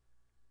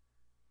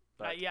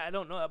 I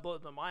don't know. That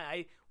blows my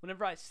mind.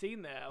 Whenever I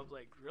seen that, I was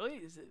like, really?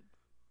 Is it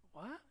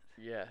what?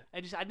 Yeah.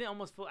 I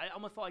almost felt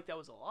like that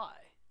was a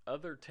lie.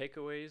 Other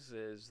takeaways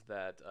is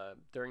that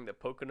during the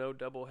Pocono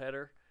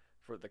doubleheader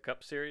for the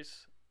Cup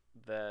Series,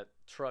 that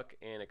Truck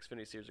and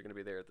Xfinity Series are going to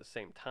be there at the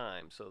same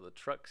time. So the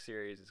Truck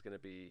Series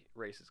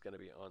race is going to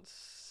be on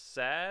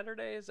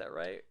Saturday. Is that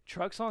right?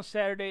 Trucks on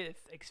Saturday,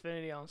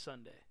 Xfinity on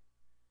Sunday.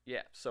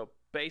 Yeah. So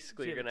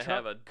basically, So you're you have going to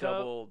have a Truck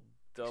Cup,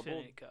 double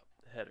Xfinity Cup.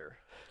 header.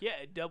 Yeah,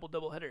 a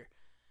double header.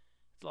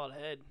 It's a lot of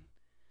head.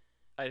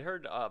 I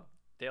heard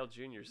Dale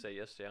Jr. say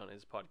yesterday on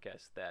his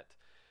podcast that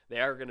they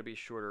are going to be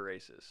shorter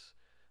races.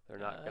 They're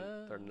not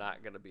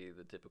going to be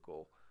the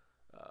typical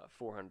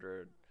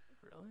 400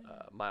 Really?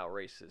 mile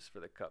races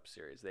for the Cup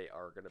Series. They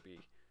are going to be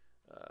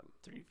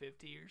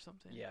 350 or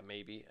something. yeah,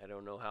 maybe. I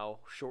don't know how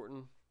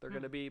shortened they're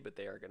going to be, but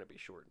they are going to be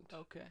shortened.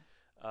 Okay.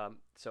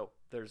 So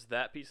there's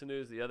that piece of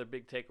news. The other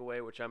big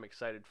takeaway, which I'm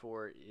excited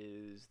for,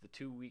 is the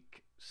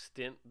 2-week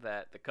stint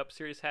that the Cup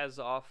Series has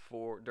off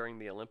during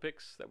the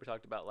Olympics that we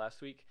talked about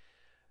last week.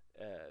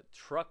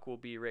 Truck will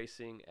be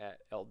racing at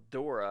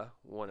Eldora,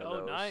 one of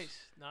those. Oh,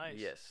 nice.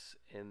 Yes,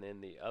 and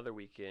then the other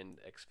weekend,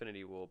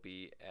 Xfinity will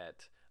be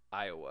at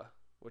Iowa,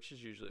 which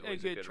is usually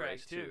always a good track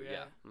race too.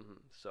 Yeah.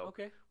 So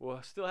Okay.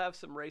 we'll still have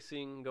some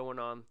racing going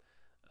on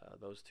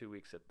those 2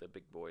 weeks that the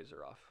big boys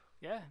are off.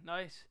 Yeah,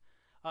 nice.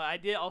 I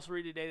did also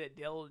read today that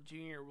Dale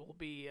Jr. will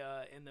be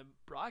in the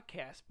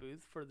broadcast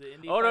booth for the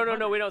Indy. Oh no,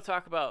 500. we don't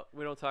talk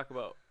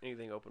about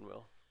anything open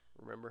wheel.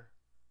 Remember?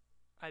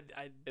 I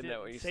Isn't that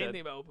what you didn't say said? anything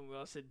about open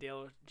wheel. I said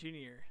Dale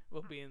Jr.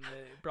 will be in the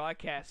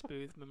broadcast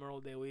booth Memorial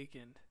Day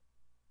weekend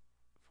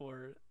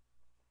for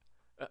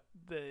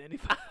the Indy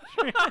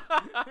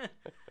 500.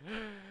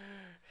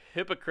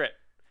 Hypocrite.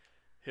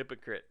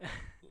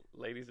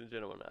 Ladies and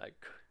gentlemen,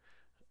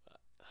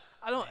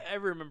 I don't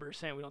ever remember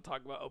saying we don't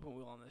talk about open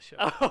wheel on this show.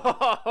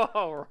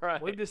 Oh,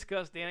 right. We've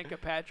discussed Danica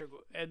Patrick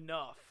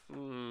enough.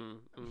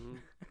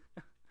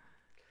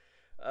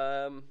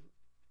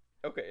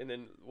 Okay, and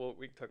then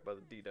we can talk about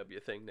the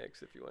DW thing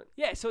next if you want.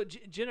 Yeah, so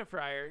Jenna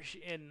Fryer,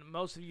 and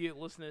most of you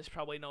listening to this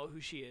probably know who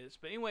she is.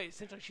 But anyway,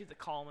 essentially she's a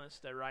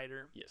columnist, a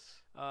writer.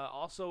 Yes.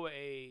 Also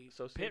a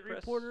Associated pit Press?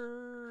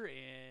 reporter,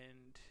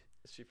 and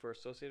Is she for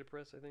Associated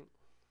Press, I think?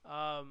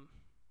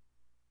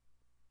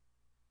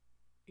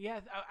 yeah,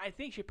 I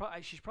think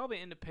she's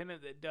probably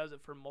independent that does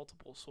it for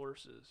multiple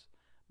sources.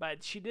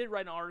 But she did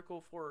write an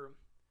article for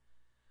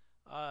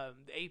the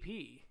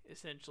AP,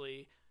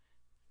 essentially,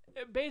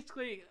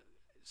 basically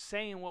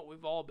saying what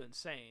we've all been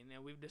saying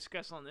and we've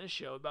discussed on this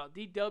show about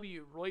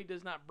DW really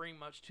does not bring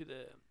much to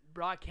the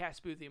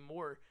broadcast booth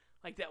anymore.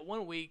 Like that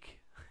one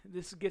week,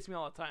 this gets me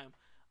all the time.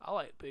 I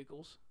like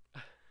pickles.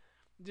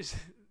 Just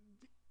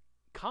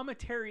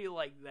commentary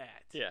like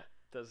that. Yeah,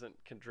 doesn't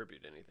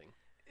contribute anything.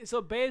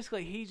 So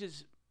basically, he's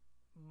just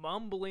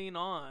mumbling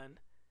on.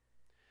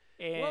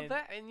 And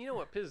And you know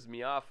what pisses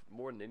me off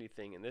more than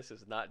anything, and this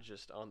is not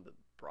just on the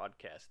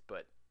broadcast,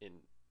 but in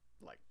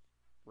like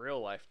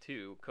real life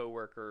too,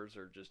 coworkers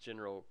or just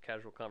general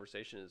casual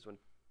conversation, is when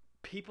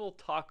people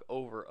talk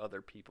over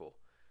other people.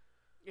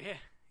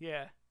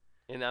 Yeah.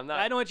 And I'm not.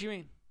 I know what you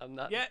mean. I'm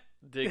not Yeah.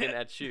 digging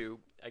at you.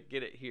 I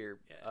get it here.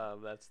 Yeah.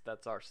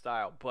 That's our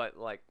style. But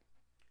like,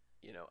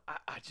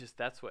 I just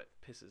that's what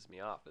pisses me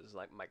off is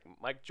like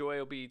Mike Joy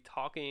will be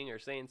talking or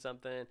saying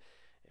something,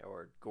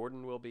 or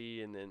Gordon will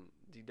be, and then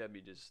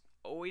DW just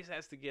always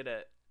has to get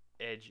a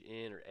edge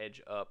in or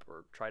edge up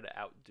or try to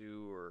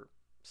outdo or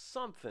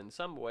something,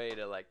 some way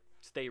to like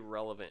stay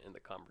relevant in the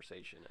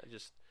conversation.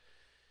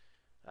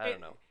 I don't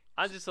know.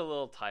 I'm just a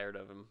little tired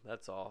of him.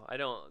 That's all.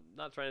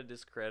 Not trying to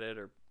discredit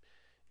or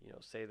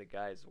say the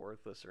guy's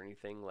worthless or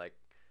anything like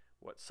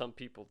what some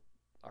people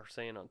are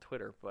saying on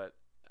Twitter, but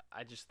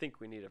I just think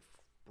we need a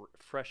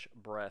fresh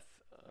breath.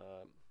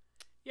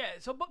 Yeah,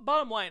 so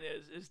bottom line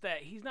is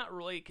that he's not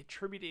really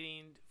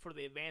contributing for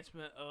the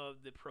advancement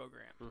of the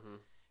program. Mm-hmm.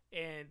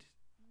 And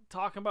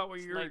talking about where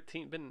you're...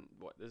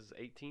 This is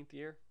 18th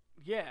year?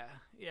 Yeah,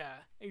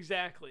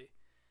 exactly.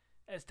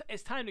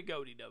 It's time to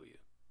go, DW.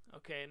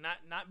 Okay,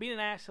 not being an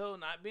asshole,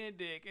 not being a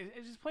dick.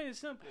 It's just plain and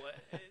simple.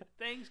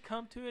 Things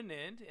come to an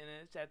end, and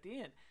it's at the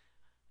end.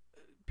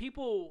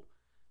 People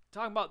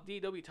talking about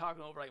DW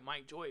talking over like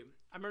Mike Joy.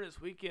 I remember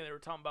this weekend they were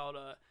talking about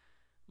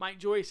Mike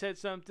Joy said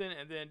something,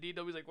 and then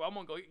DW's like, "Well, I'm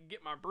gonna go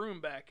get my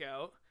broom back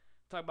out."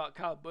 Talk about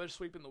Kyle Busch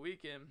sweeping the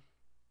weekend.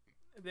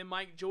 And then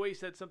Mike Joy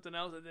said something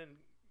else,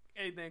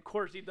 and then of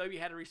course DW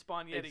had to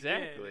respond yet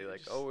again. Exactly,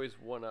 like always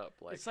one up.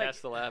 Like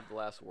has to have the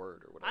last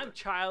word or whatever. I'm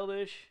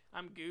childish.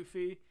 I'm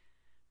goofy.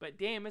 But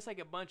damn, it's like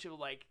a bunch of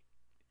like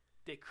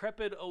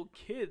decrepit old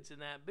kids in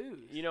that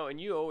booth. You know, and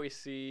you always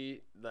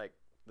see like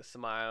the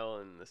smile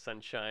and the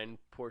sunshine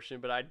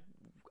portion, but I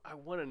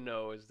want to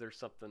know, is there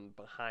something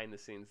behind the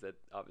scenes that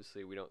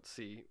obviously we don't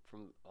see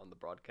from on the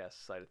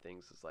broadcast side of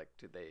things? It's like,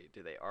 do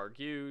they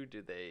argue?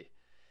 Do they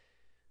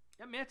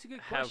I mean, that's a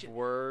good question. Have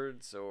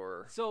words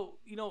or so,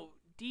 you know,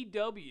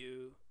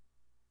 DW,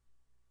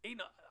 you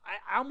know,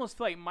 I almost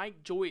feel like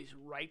Mike Joy's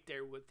right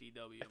there with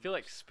DW. I feel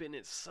like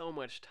spending so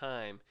much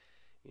time,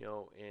 you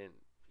know, in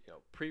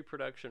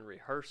pre-production,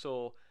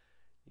 rehearsal,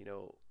 you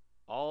know,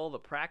 all the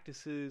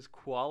practices,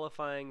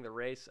 qualifying the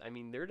race. I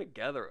mean, they're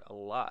together a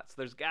lot. So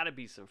there's got to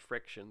be some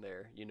friction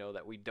there, you know,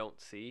 that we don't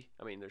see.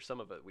 I mean, there's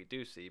some of it we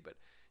do see, but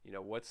you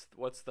know, what's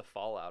the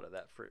fallout of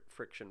that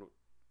friction?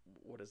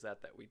 What is that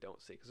we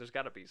don't see? Because there's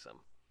got to be some.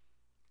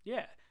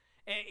 Yeah,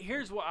 and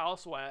here's what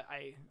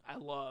I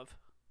love,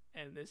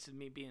 and this is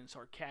me being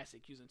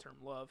sarcastic using the term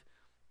love,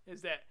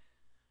 is that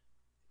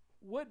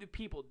what do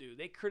people do?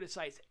 They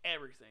criticize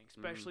everything,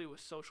 especially with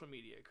social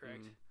media,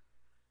 correct?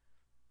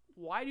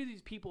 Why do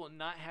these people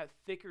not have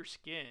thicker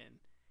skin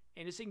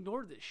and just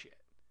ignore this shit?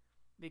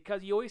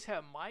 Because you always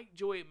have Mike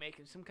Joy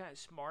making some kind of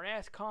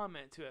smart-ass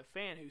comment to a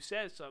fan who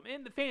says something.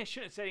 And the fan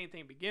shouldn't have said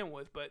anything to begin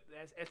with, but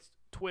that's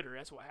Twitter.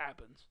 That's what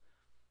happens.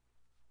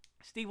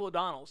 Steve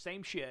O'Donnell,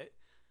 same shit.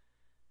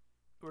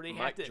 Where they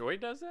Mike Joy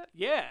does that?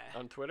 Yeah.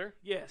 On Twitter?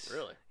 Yes.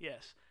 Really?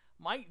 Yes.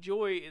 Mike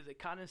Joy is a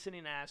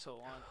condescending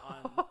asshole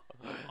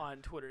on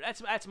Twitter.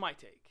 That's my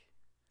take.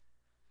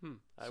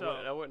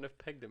 I wouldn't have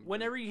pegged him.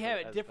 Whenever you have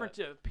a difference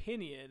of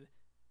opinion,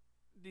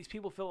 these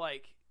people feel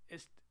like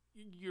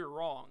you're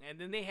wrong, and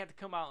then they have to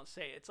come out and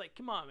say it. It's like,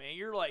 come on, man,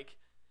 you're like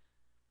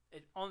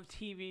on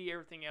TV,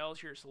 everything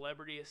else. You're a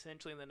celebrity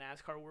essentially in the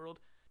NASCAR world.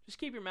 Just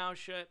keep your mouth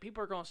shut.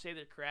 People are gonna say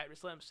their crap.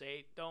 Just let them say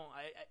it. Don't.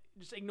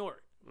 Just ignore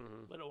it.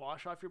 Let it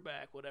wash off your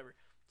back. Whatever.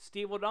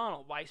 Steve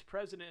O'Donnell, vice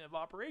president of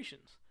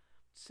operations,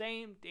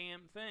 same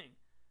damn thing.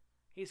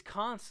 He's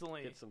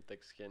constantly get some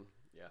thick skin.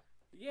 Yeah.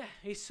 Yeah,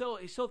 he's so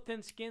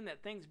thin-skinned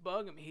that things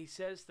bug him. He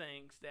says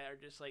things that are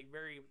just like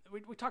very.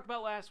 We talked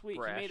about last week.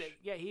 Brash.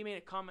 He made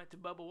a comment to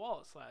Bubba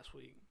Wallace last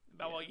week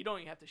about well, you don't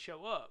even have to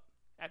show up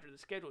after the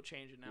schedule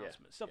change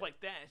announcement, stuff like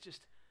that. It's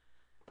just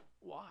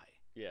why?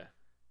 Yeah.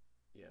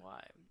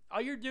 Why?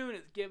 All you're doing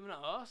is giving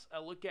us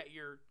a look at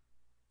your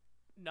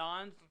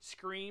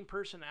non-screen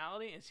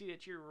personality and see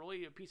that you're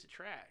really a piece of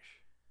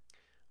trash.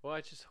 Well,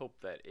 I just hope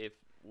that if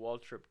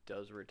Waltrip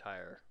does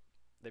retire,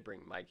 they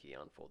bring Mikey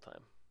on full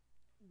time.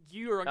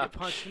 You are going to get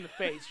punched in the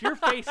face. Your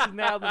face is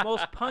now the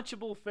most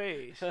punchable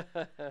face.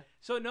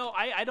 So, no,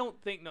 I don't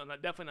think, no,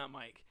 definitely not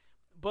Mike.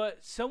 But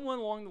someone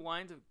along the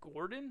lines of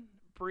Gordon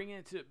bringing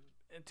it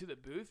into the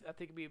booth, I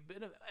think it'd be a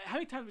bit of. How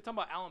many times have we talked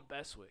about Alan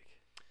Bestwick?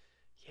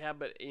 Yeah,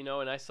 but, you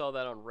know, and I saw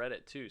that on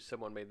Reddit, too.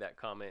 Someone made that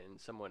comment, and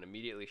someone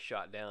immediately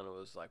shot down and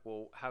was like,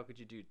 well, how could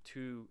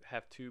you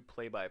have two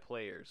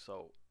play-by-players?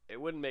 So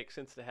it wouldn't make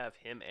sense to have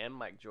him and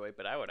Mike Joy,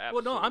 but I would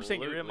absolutely. Well, no, I'm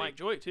saying you're in Mike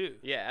Joy, too.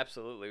 Yeah,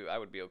 absolutely. I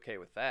would be okay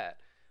with that.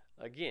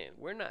 Again,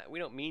 we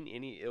don't mean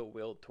any ill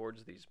will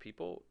towards these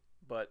people,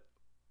 but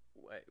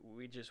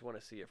we just want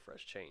to see a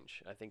fresh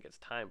change. I think it's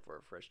time for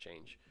a fresh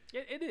change.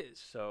 It is.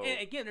 So,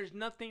 and again, there's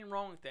nothing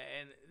wrong with that.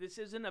 And this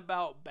isn't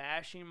about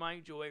bashing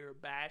Mike Joy or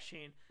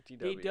bashing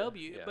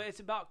DW, but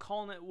it's about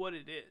calling it what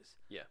it is.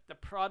 Yeah. The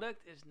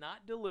product is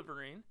not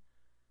delivering.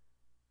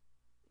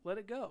 Let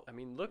it go. I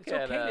mean, look it's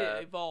at okay to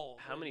evolve.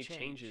 How many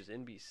changes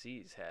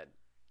NBC's had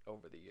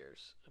over the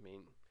years. I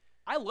mean,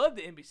 I love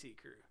the NBC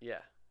crew. Yeah.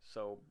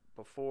 So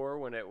before,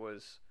 when it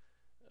was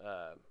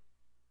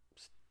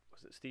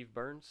it Steve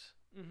Burns?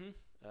 Mm-hmm.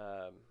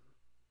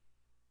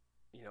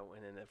 You know,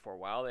 and then for a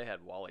while they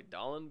had Wally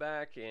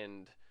Dallenbach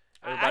and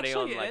everybody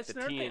on like the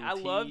TNT. I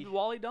loved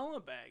Wally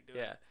Dallenbach.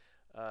 Yeah.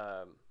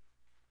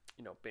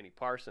 You know, Benny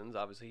Parsons,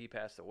 obviously he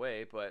passed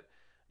away, but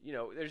you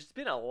know, there's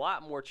been a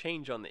lot more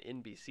change on the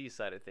NBC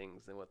side of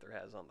things than what there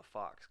has on the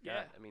Fox. God,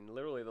 yeah. I mean,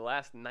 literally the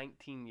last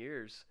 19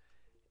 years,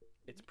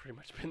 it's pretty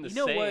much been the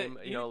same.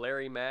 You know,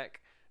 Larry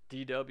Mack,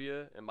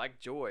 DW, and Mike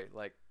Joy.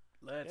 Like,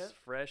 let's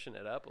freshen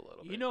it up a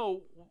little bit. You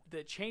know,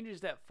 the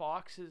changes that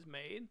Fox has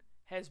made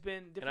has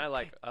been different.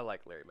 And I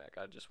like Larry Mack.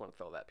 I just want to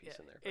throw that piece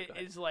in there. It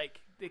is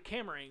like the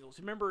camera angles.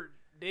 Remember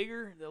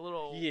Digger, the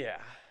little. Yeah.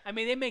 I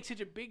mean, they make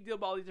such a big deal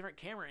about all these different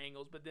camera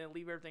angles, but then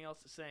leave everything else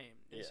the same.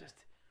 It's just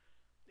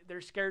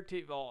they're scared to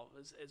evolve,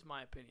 is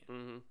my opinion.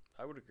 Mm-hmm.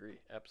 I would agree,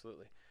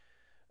 absolutely.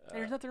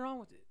 There's nothing wrong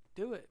with it.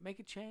 Do it. Make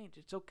a change.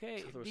 It's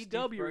okay. So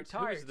DW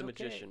retired. Who was the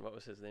magician? What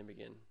was his name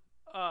again?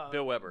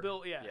 Bill Weber.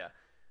 Bill, yeah.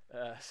 Yeah.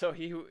 So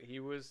he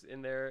was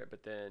in there,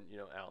 but then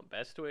Alan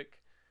Bestwick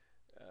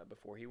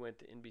before he went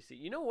to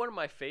NBC. One of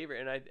my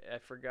favorite, and I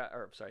forgot,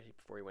 or I'm sorry,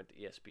 before he went to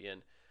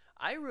ESPN.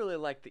 I really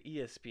liked the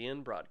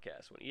ESPN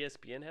broadcast when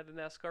ESPN had the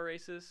NASCAR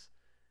races.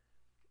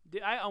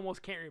 I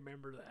almost can't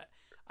remember that.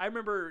 I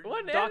remember. Well,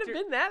 it hadn't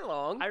been that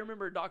long. I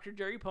remember Dr.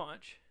 Jerry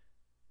Punch.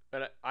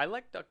 But I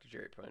like Dr.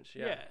 Jerry Punch.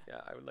 Yeah.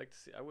 I would like to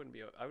see. I would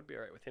be all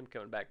right with him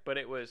coming back. But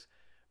it was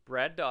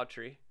Brad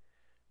Daughtry,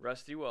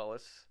 Rusty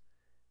Wallace,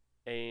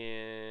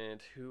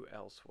 and who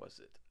else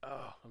was it?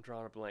 Oh, I'm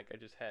drawing a blank. I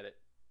just had it.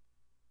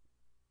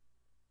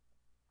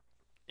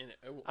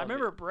 I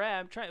remember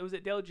Brad. Was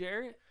it Dale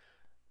Jarrett?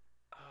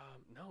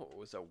 No, it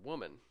was a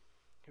woman.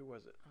 Who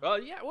was it? Oh,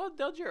 yeah. Well,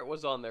 Dale Jarrett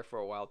was on there for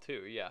a while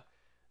too. Yeah.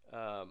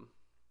 Damn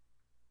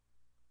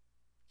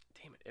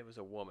it, it was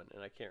a woman,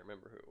 and I can't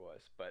remember who it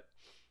was. But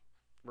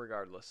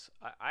regardless,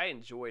 I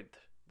enjoyed.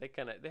 They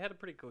had a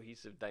pretty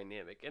cohesive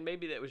dynamic, and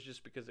maybe that was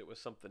just because it was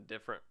something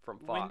different from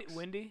Fox.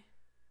 Wendy?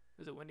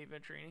 Was it Wendy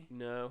Venturini?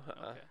 No,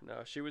 Okay.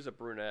 no, she was a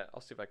brunette.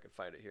 I'll see if I can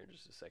find it here in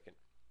just a second.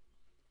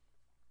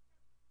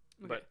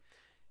 Okay. But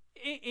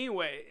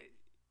anyway,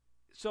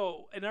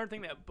 so another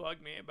thing that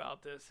bugged me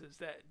about this is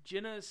that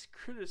Jenna's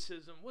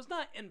criticism was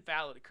not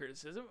invalid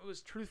criticism. It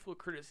was truthful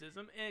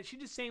criticism. And she's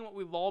just saying what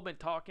we've all been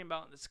talking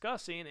about and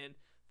discussing and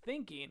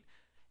thinking.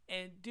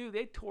 And, dude,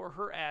 they tore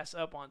her ass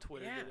up on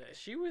Twitter today.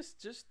 She was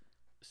just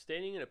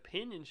stating an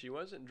opinion. She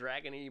wasn't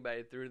dragging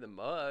anybody through the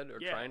mud or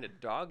trying to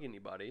dog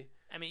anybody.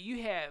 I mean,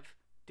 you have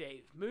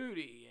Dave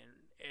Moody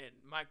and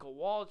Michael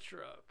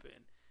Waltrip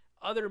and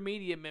other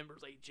media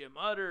members like Jim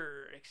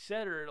Utter,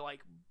 etc.,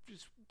 like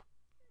just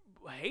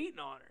hating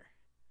on her.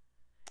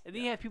 And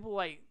then you have people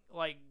like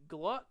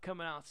Gluck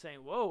coming out saying,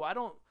 "Whoa, I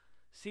don't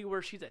see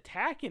where she's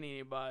attacking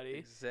anybody."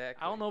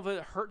 Exactly. I don't know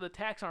if the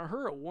attacks on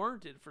her are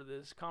warranted for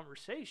this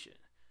conversation.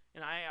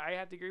 And I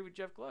have to agree with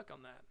Jeff Gluck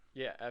on that.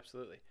 Yeah,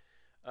 absolutely.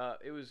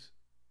 It was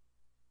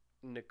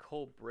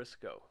Nicole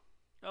Briscoe.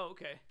 Oh,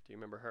 okay. Do you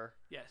remember her?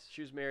 Yes.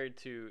 She was married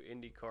to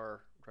IndyCar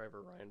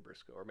driver Ryan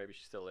Briscoe, or maybe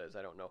she still is.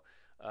 I don't know.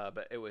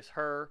 But it was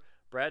her,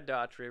 Brad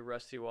Daughtry,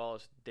 Rusty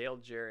Wallace, Dale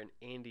Jarrett,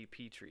 and Andy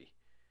Petrie.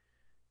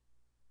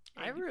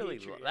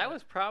 That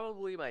was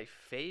probably my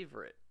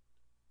favorite,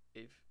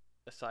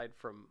 aside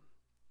from,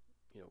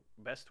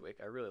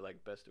 Bestwick. I really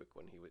liked Bestwick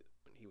when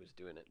he was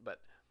doing it, but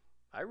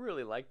I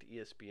really liked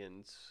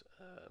ESPN's,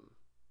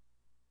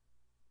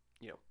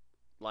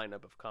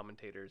 lineup of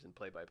commentators and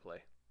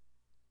play-by-play.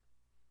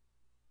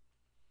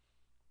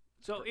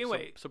 So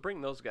anyway, so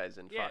bring those guys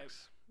in,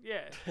 Fox.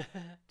 Yeah,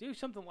 do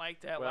something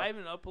like that. Well,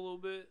 Liven it up a little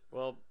bit.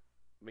 Well,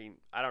 I mean,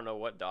 I don't know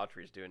what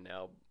Daughtry's doing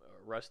now.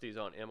 Rusty's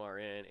on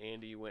MRN.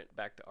 Andy went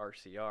back to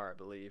RCR, I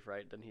believe,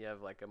 right? Doesn't he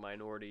have like a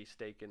minority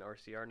stake in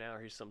RCR now?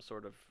 Or he's some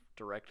sort of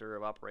director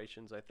of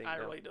operations, I think. I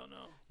really don't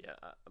know. Yeah,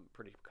 I'm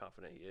pretty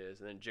confident he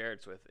is. And then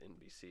Jarrett's with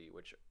NBC,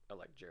 which I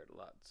like Jarrett a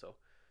lot. So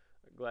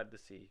glad to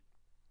see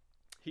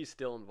he's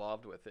still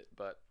involved with it.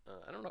 But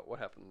I don't know what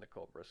happened to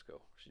Nicole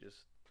Briscoe. She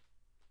just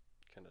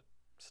kind of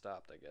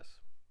stopped, I guess.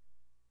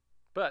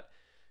 But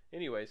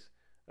anyways,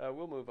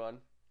 we'll move on.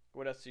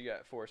 What else do you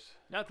got for us?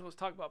 Nothing. Let's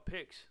talk about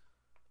picks.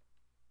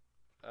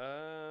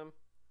 I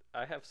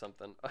have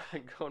something.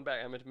 Going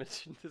back, I meant to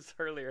mention this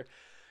earlier.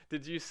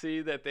 Did you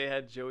see that they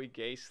had Joey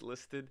Gase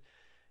listed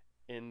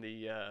in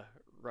the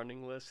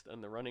running list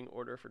and the running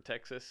order for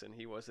Texas, and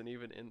he wasn't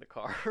even in the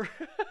car?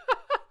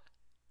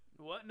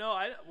 What? No,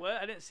 I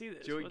didn't see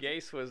this. Joey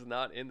Gase was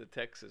not in the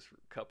Texas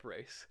Cup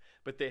race,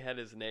 but they had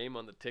his name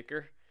on the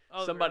ticker.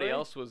 Oh, Somebody really?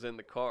 else was in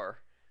the car.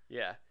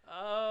 Yeah.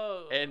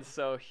 Oh. And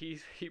so he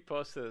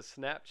posted a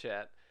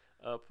Snapchat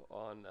up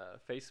on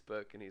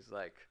Facebook, and he's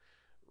like,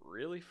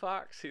 "Really,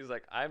 Fox?" He's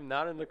like, "I'm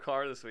not in the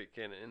car this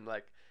weekend," and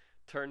like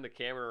turned the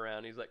camera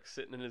around. He's like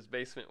sitting in his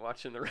basement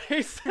watching the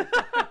race.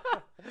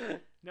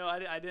 No,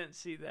 I didn't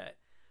see that.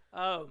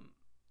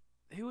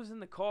 Who was in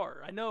the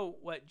car? I know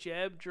what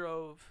Jeb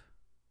drove.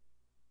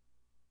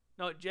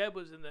 No, Jeb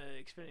was in the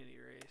Xfinity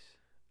race.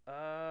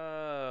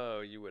 Oh,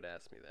 you would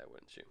ask me that,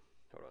 wouldn't you?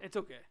 Hold on. It's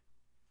okay.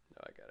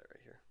 No, I got it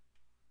right here.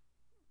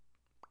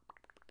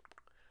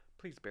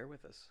 Please bear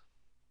with us.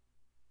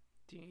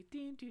 He's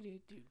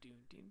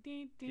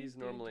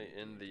normally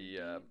in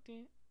the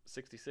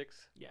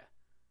 66. Yeah.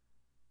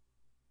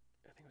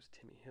 I think it was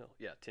Timmy Hill.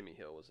 Yeah, Timmy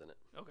Hill was in it.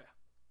 Okay.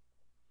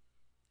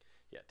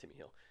 Yeah, Timmy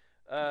Hill.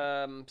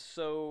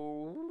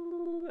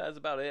 So that's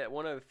about it.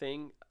 One other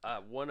thing,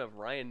 one of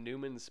Ryan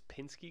Newman's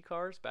Penske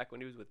cars back when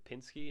he was with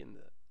Penske in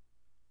the,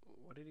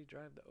 what did he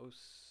drive? The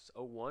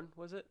 01,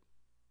 was it?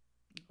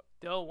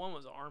 The 01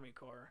 was an Army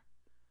car.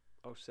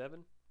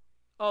 07?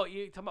 Oh,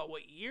 you talking about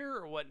what year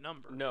or what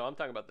number? No, I'm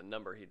talking about the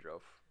number he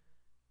drove.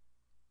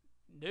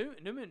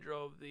 Newman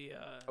drove the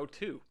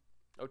 02.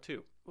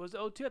 02. Was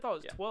it 02? I thought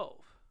it was 12.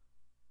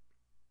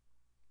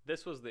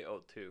 This was the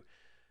 02.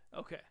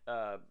 Okay.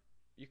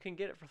 You can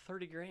get it for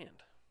 $30,000.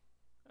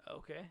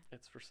 Okay.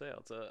 It's for sale.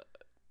 It's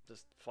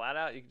just flat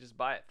out. You can just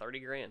buy it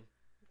 $30,000.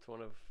 It's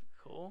one of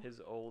his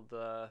old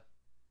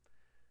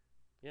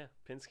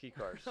Penske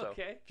cars. So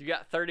okay. if you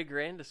got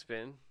 $30,000 to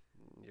spend,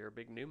 you're a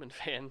big Newman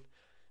fan.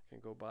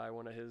 and go buy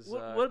one of his.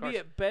 What would be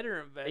cars. a better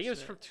I investment? think it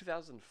was from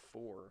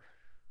 2004.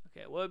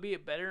 Okay, what would be a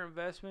better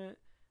investment?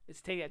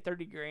 Is take that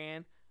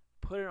 $30,000,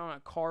 put it on a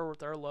car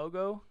with our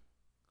logo,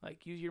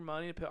 like use your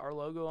money to put our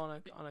logo on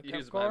a You cup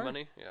use car. my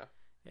money, yeah.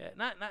 Yeah,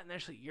 not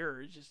necessarily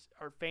yours, just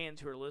our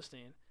fans who are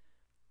listening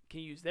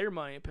can use their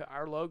money to put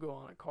our logo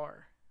on a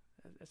car.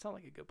 That sounds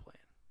like a good plan.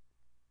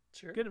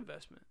 Sure. Good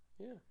investment.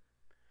 Yeah.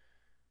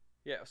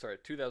 Yeah. Sorry,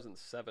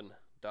 2007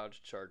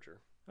 Dodge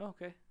Charger. Oh,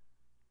 okay.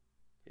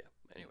 Yeah.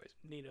 Anyways,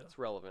 Neato. it's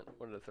relevant.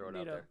 Wanted to throw it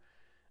out Neato.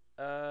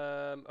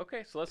 there.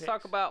 Okay, so let's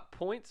talk Picks. about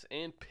points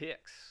and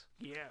picks.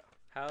 Yeah.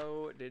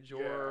 How did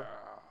your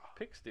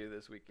picks do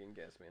this weekend,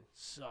 Gasman?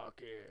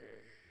 Suck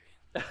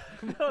it.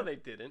 No, they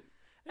didn't.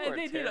 Hey, weren't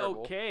they did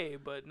terrible. okay,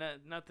 but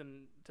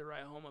nothing to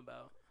write home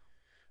about.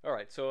 All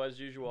right, so as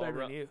usual, Better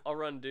than you. I'll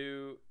run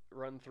through.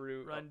 Run,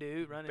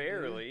 and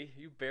Barely,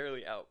 you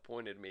barely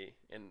outpointed me,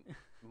 and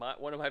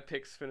one of my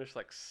picks finished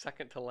like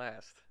second to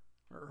last.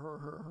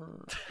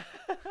 do.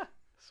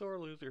 Sore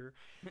loser.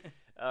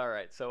 All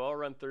right, so I'll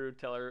run through,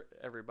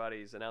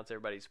 announce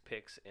everybody's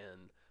picks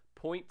and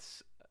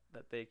points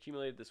that they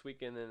accumulated this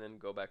weekend, and then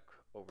go back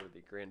over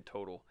the grand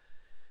total.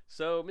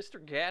 So Mr.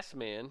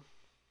 Gasman,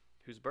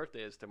 whose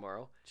birthday is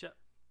tomorrow,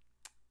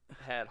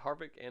 had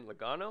Harvick and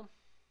Logano.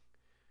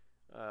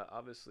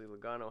 Obviously,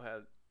 Logano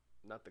had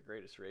not the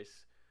greatest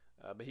race,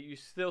 but he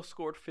still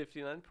scored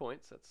 59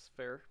 points. That's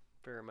fair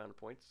amount of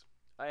points.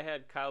 I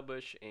had Kyle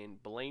Busch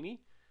and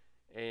Blaney,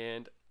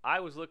 and I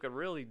was looking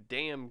really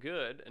damn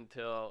good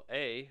until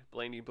A,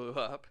 Blaney blew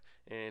up,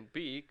 and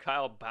B,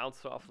 Kyle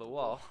bounced off the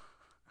wall.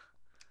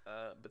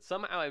 But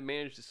somehow I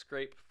managed to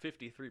scrape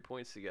 53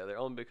 points together,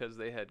 only because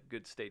they had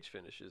good stage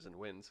finishes and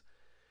wins.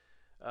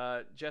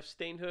 Jeff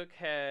Stainhook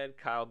had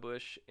Kyle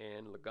Busch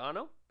and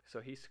Logano, so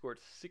he scored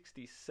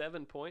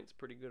 67 points.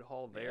 Pretty good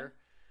haul there.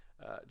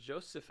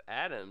 Joseph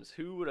Adams,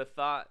 who would have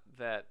thought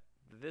that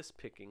this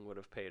picking would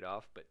have paid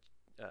off, but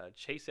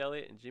Chase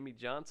Elliott and Jimmy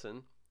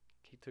Johnson,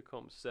 he took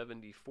home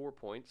 74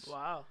 points.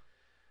 Wow.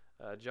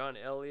 John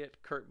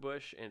Elliott, Kurt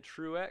Busch, and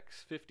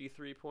Truex,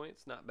 53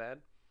 points. Not bad.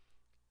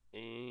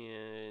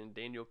 And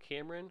Daniel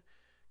Cameron,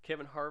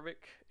 Kevin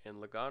Harvick, and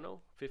Logano,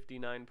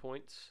 59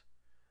 points.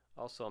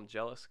 Also, I'm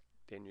jealous.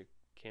 Daniel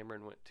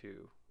Cameron went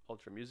to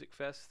Ultra Music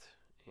Fest,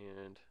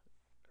 and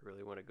I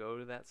really want to go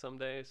to that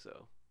someday,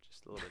 so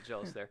just a little bit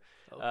jealous there.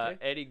 Okay.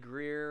 Eddie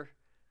Greer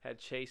had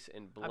Chase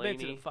and Blaney. I've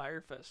been to the Fire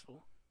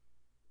Festival.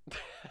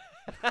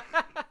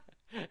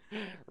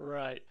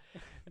 Right.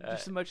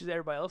 Just as much as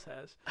everybody else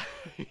has.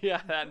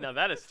 Yeah,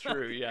 that is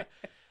true, yeah.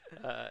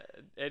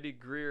 Eddie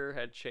Greer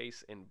had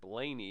Chase and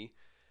Blaney,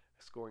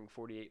 scoring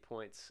 48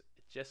 points.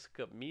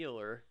 Jessica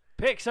Mueller.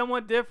 Pick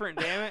someone different,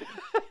 damn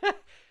it.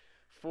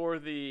 For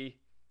the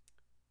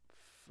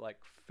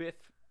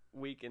fifth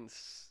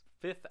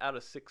out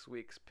of 6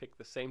 weeks, picked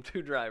the same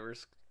two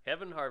drivers,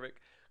 Kevin Harvick,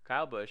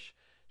 Kyle Busch.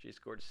 She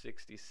scored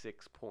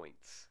 66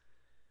 points.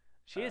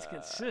 She is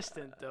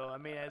consistent, though. I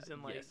mean, as in,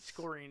 yes.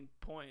 scoring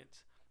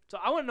points. So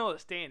I want to know the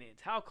standings.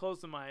 How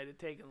close am I to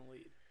taking the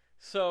lead?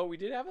 So we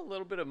did have a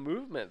little bit of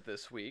movement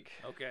this week.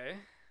 Okay.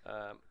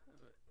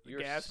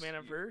 You're Gasman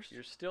in first?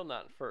 You're still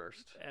not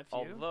first. F you.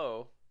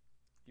 Although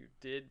you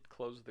did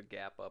close the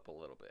gap up a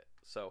little bit.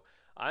 So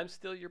I'm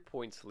still your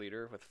points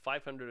leader with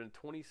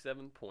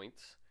 527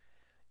 points.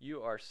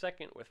 You are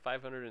second with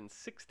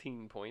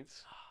 516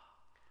 points.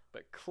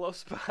 But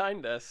close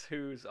behind us,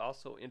 who's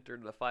also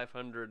entered the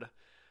 500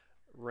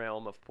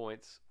 realm of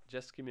points,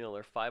 Jessica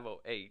Mueller,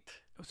 508.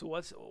 So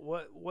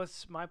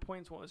what's my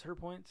points? What was her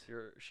points?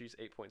 She's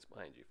 8 points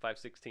behind you,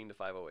 516 to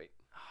 508.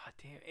 Oh,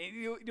 damn. And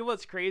you know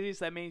what's crazy?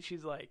 So that means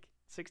she's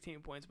 16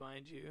 points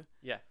behind you.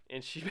 Yeah,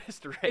 and she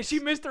missed a race. And she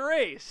missed a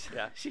race.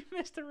 Yeah. She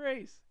missed a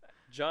race.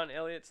 John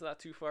Elliott's not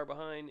too far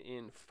behind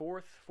in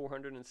fourth,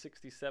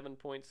 467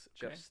 points.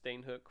 Okay. Jeff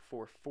Stainhook,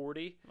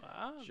 440.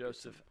 Wow.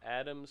 Joseph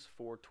Adams,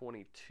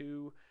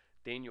 422.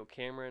 Daniel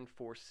Cameron,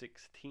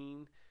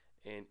 416.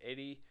 And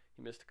Eddie,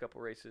 he missed a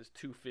couple races,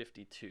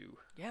 252.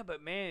 Yeah,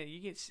 but man,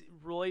 you can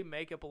really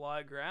make up a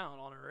lot of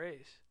ground on a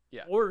race.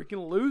 Yeah. Or you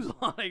can lose a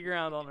lot of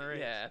ground on a race.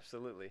 Yeah,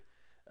 absolutely.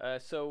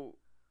 So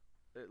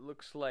it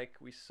looks like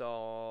we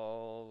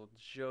saw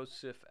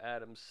Joseph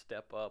Adams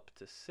step up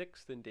to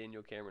 6th and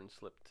Daniel Cameron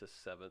slipped to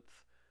 7th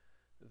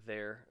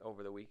there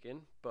over the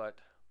weekend. But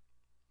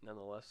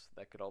nonetheless,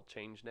 that could all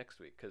change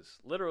next week. Because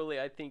literally,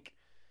 I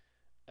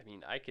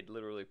could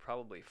literally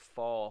probably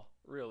fall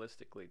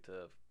realistically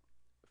to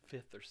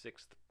 5th or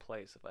 6th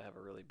place if I have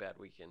a really bad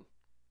weekend.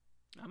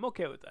 I'm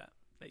okay with that.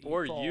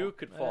 Or you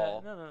could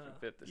fall no.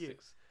 from 5th to You.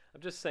 6th.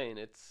 I'm just saying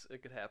it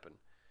could happen.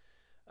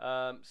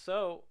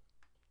 So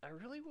I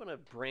really want to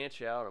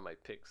branch out on my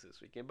picks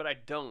this weekend, but I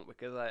don't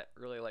because I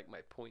really like my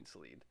points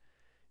lead.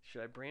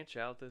 Should I branch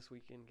out this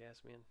weekend,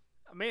 Gasman?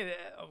 I mean,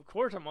 of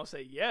course I'm going to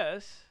say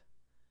yes.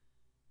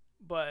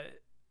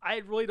 But I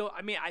really don't.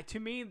 I mean, to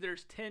me,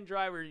 there's 10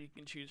 drivers you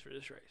can choose for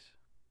this race.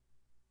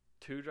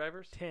 2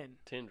 drivers? 10.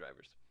 10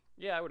 drivers.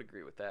 Yeah, I would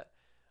agree with that.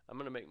 I'm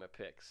going to make my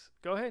picks.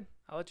 Go ahead.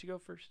 I'll let you go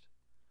first.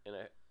 And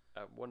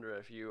I wonder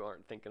if you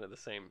aren't thinking of the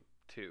same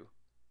 2.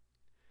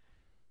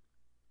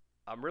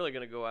 I'm really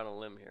going to go out on a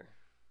limb here.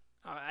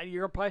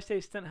 You're gonna probably say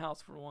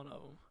Stenhouse for one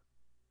of them.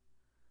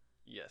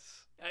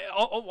 Yes.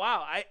 Oh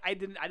wow! I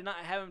did not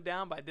have him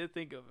down, but I did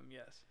think of him.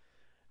 Yes.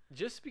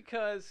 Just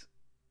because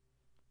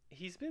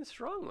he's been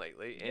strong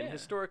lately, and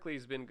historically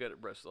he's been good at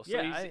Bristol.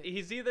 So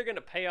he's either going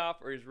to pay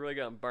off or he's really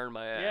going to burn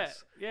my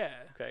ass. Yeah.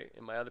 Okay,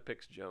 and my other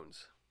pick's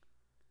Jones.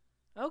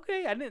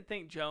 Okay, I didn't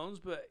think Jones,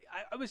 but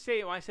I would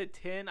say when I said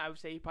 10, I would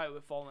say he probably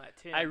would fall in that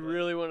 10. I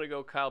really want to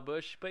go Kyle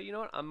Busch, but you know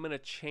what? I'm going to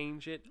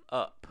change it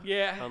up.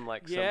 Yeah.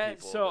 Unlike some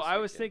people. So I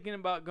was thinking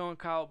about going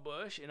Kyle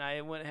Busch, and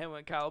I went ahead and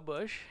went Kyle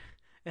Busch.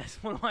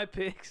 That's one of my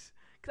picks.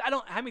 Cause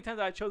how many times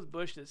I chose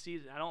Busch this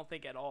season? I don't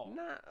think at all.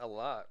 Not a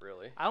lot,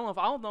 really. I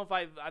don't know if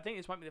I think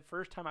this might be the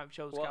first time I've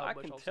chose Kyle Busch. Well, I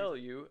can tell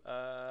you,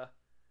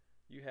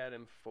 you had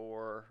him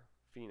for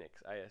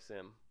Phoenix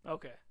ISM.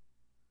 Okay.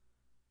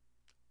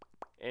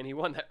 And he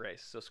won that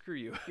race, so screw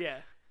you.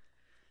 Yeah.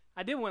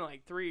 I did win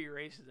like 3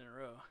 races in a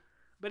row.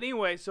 But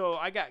anyway, so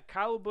I got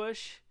Kyle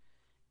Busch,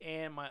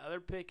 and my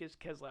other pick is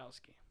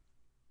Keselowski.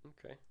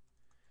 Okay.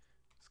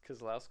 Is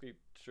Keselowski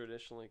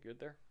traditionally good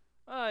there?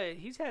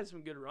 He's had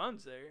some good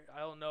runs there.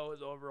 I don't know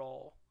his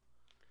overall.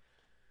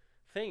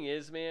 Thing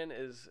is, man,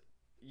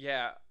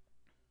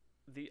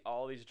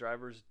 all these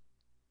drivers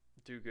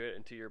do good.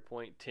 And to your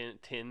point, 10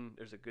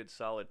 there's a good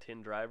solid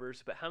 10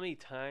 drivers. But how many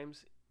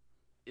times,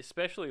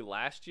 especially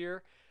last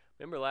year,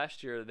 remember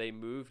last year they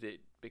moved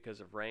it because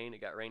of rain. It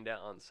got rained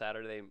out on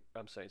Sunday,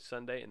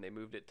 and they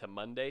moved it to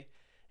Monday.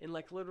 And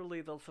like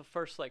literally the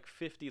first like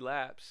 50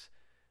 laps,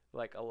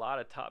 like a lot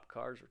of top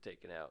cars were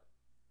taken out.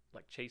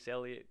 Like Chase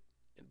Elliott.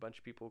 And a bunch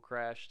of people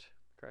crashed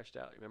out.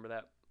 You remember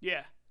that?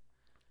 Yeah.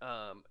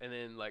 And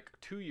then like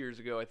 2 years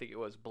ago, I think it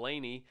was,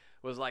 Blaney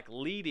was like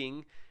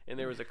leading, and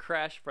there was a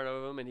crash in front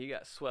of him, and he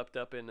got swept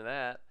up into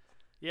that.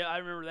 Yeah, I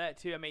remember that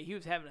too. I mean, he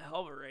was having a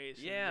hell of a race.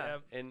 Yeah.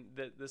 And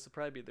this will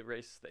probably be the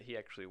race that he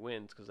actually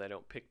wins because I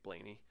don't pick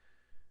Blaney.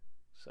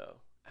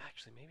 So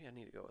actually, maybe I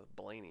need to go with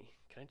Blaney.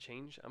 Can I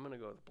change? I'm gonna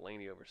go with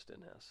Blaney over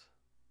Stenhouse.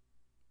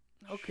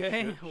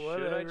 Okay,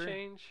 whatever. Should I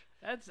change?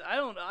 I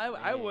don't know.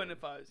 I wouldn't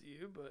if I was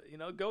you, but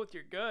go with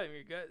your gut. If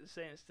your gut is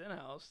saying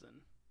Stenhouse,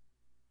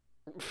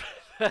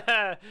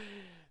 then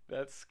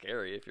that's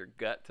scary. If your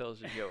gut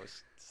tells you to go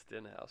with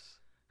Stenhouse.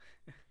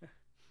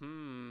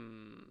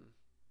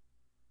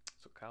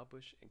 So Kyle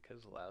Busch and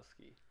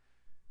Keselowski.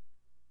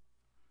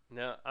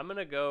 Now I'm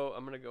gonna go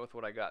with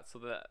what I got. So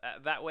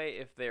that way,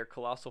 if their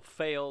colossal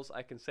fails,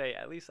 I can say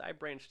at least I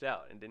branched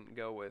out and didn't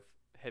go with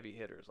heavy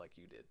hitters like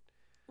you did.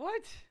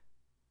 What?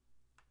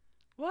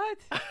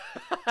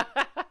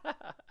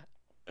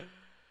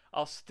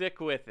 I'll stick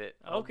with it.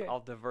 Okay. I'll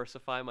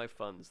diversify my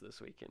funds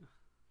this weekend.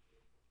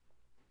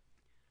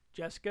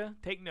 Jessica,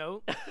 take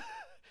note.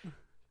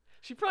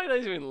 She probably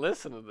doesn't even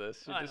listen to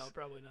this. I know,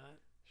 probably not.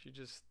 She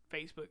just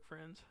Facebook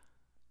friends.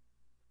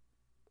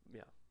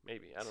 Yeah,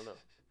 maybe. I don't know.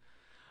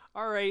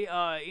 All right.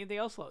 Anything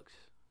else, Lugs?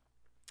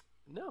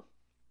 No,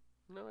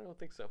 I don't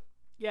think so.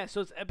 Yeah,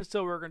 so it's an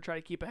episode we're going to try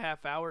to keep a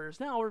half hour.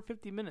 It's now over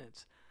 50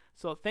 minutes.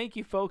 So thank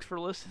you, folks, for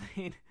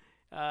listening.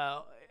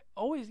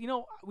 Always,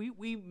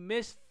 we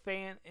miss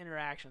fan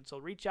interaction. So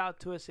reach out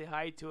to us, say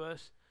hi to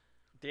us.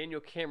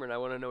 Daniel Cameron, I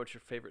want to know what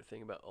your favorite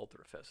thing about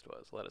Ultrafest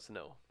was. Let us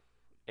know.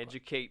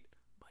 Educate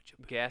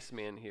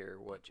Gasman here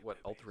what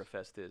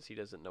Ultrafest is. He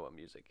doesn't know what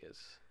music is.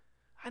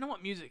 I know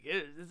what music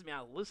is. This doesn't mean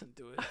I listen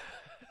to it.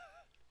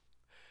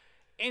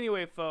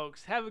 Anyway,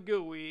 folks, have a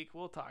good week.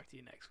 We'll talk to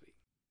you next week.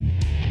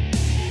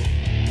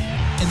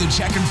 And the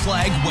checkered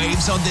flag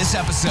waves on this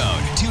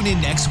episode. Tune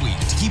in next week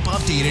to keep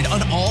updated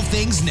on all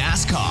things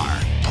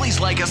NASCAR. Please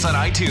like us on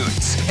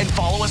iTunes and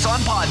follow us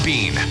on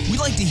Podbean. We'd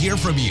like to hear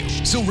from you,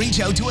 so reach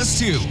out to us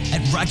too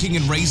at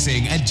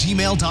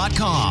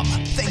wreckingandracing@gmail.com.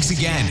 Thanks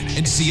again,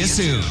 and see you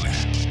soon.